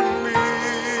to me.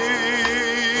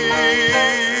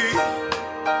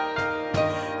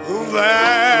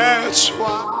 That's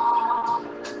why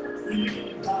he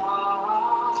died.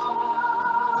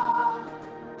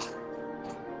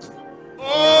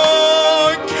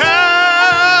 On Calvary,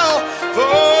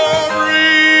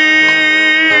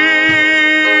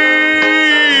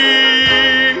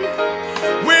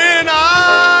 when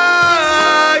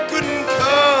I couldn't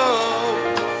come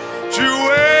to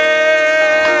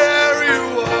where he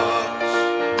was,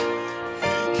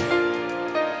 he came.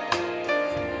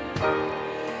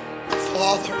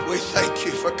 Father, we thank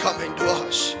you for coming to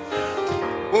us.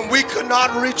 When we could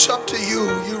not reach up to you,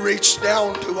 you reached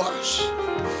down to us.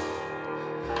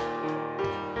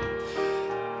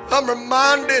 I'm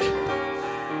reminded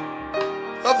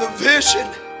of the vision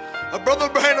of Brother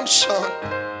Branham's son,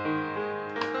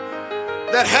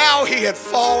 that how he had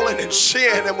fallen in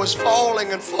sin and was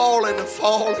falling and falling and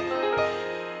falling,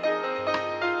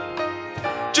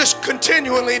 just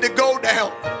continually to go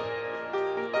down.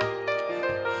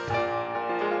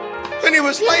 And he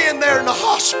was laying there in the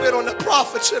hospital, and the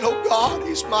prophet said, oh God,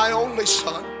 he's my only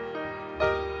son.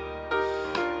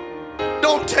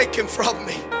 Don't take him from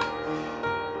me.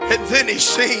 And then he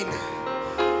seen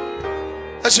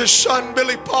as his son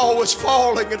Billy Paul was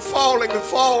falling and falling and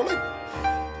falling.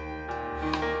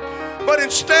 But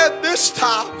instead this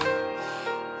time,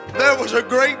 there was a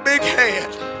great big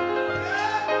hand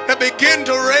that began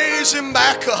to raise him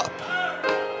back up.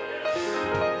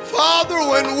 Father,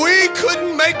 when we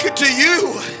couldn't make it to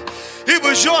you, it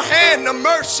was your hand of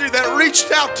mercy that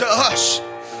reached out to us.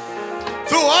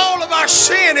 Through all of our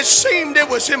sin, it seemed it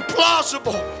was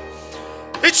implausible.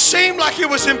 It seemed like it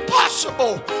was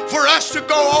impossible for us to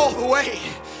go all the way.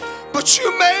 But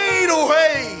you made a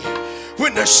way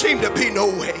when there seemed to be no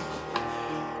way.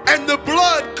 And the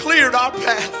blood cleared our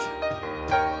path.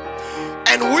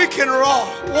 And we can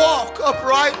walk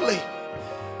uprightly,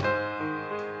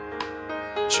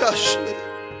 justly,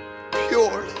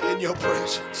 purely in your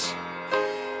presence.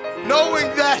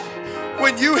 Knowing that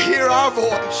when you hear our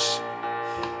voice,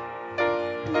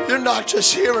 you're not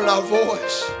just hearing our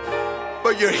voice,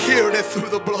 but you're hearing it through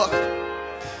the blood.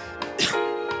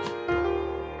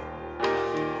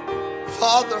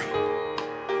 Father,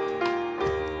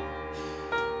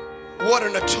 what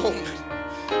an atonement.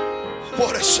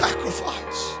 What a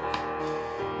sacrifice.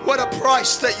 What a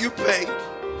price that you paid.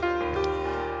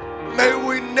 May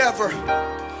we never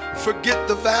forget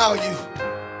the value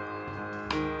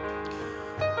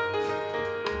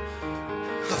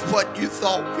of what you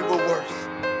thought we were worth.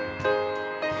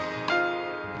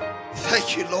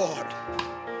 Thank you, Lord,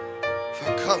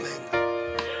 for coming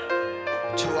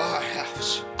to our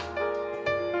house.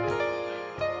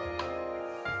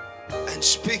 and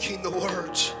speaking the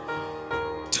words,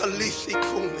 Talithi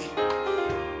Kumi,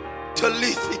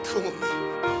 Talithi Kumi,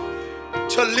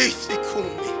 Talithi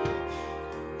Kumi,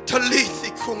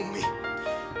 Talithi Kumi.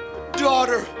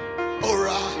 Daughter,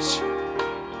 arise.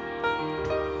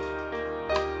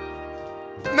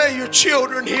 May your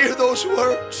children hear those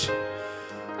words.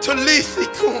 Talithi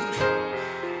Kumi,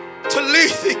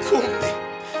 Talithi Kumi,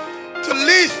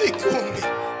 Talithi Kumi,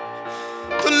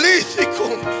 Talithi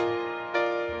Kumi.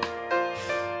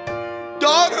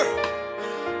 Daughter,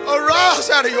 arise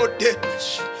out of your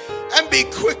deadness and be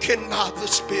quickened by the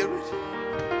Spirit.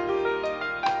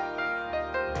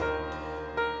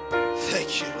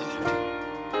 Thank you, Lord.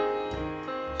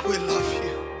 We love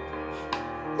you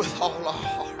with all our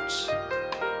hearts.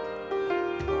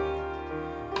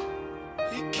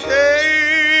 He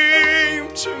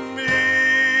came to me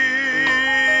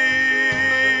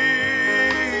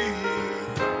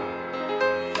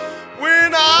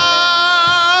when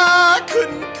I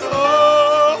couldn't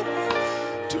come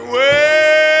to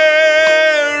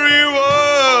where he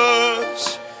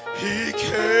was. He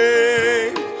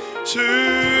came to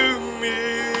me.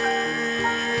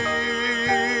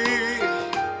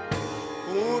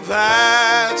 Oh,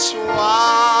 that's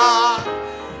why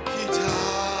he died.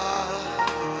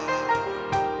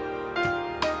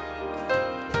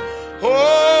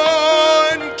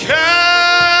 On Calvary,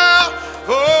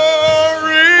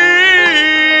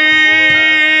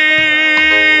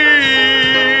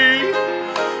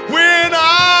 when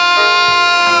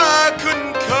I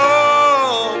couldn't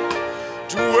come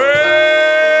to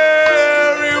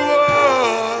where he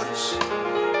was,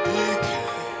 he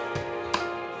came.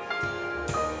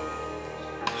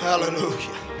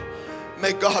 Hallelujah.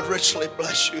 May God richly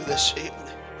bless you this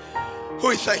evening.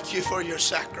 We thank you for your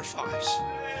sacrifice.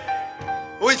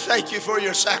 We thank you for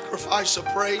your sacrifice of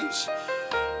praise,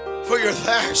 for your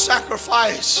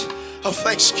sacrifice of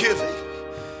thanksgiving,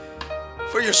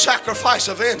 for your sacrifice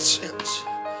of incense,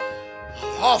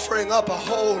 offering up a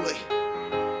holy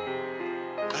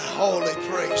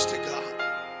praise to God.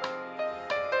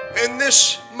 In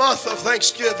this month of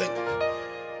Thanksgiving,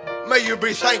 may you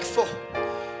be thankful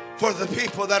for the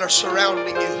people that are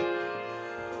surrounding you.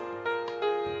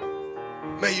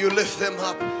 May you lift them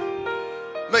up.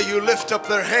 May you lift up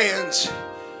their hands.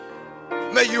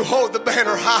 May you hold the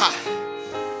banner high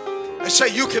and say,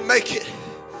 you can make it.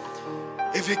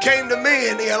 If you came to me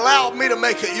and he allowed me to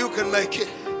make it, you can make it.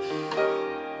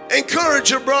 Encourage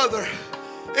your brother.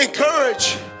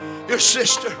 Encourage your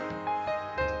sister.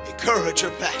 Encourage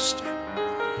your pastor.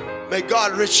 May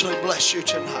God richly bless you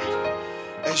tonight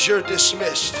as you're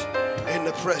dismissed in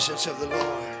the presence of the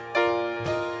Lord.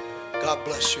 God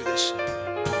bless you this evening.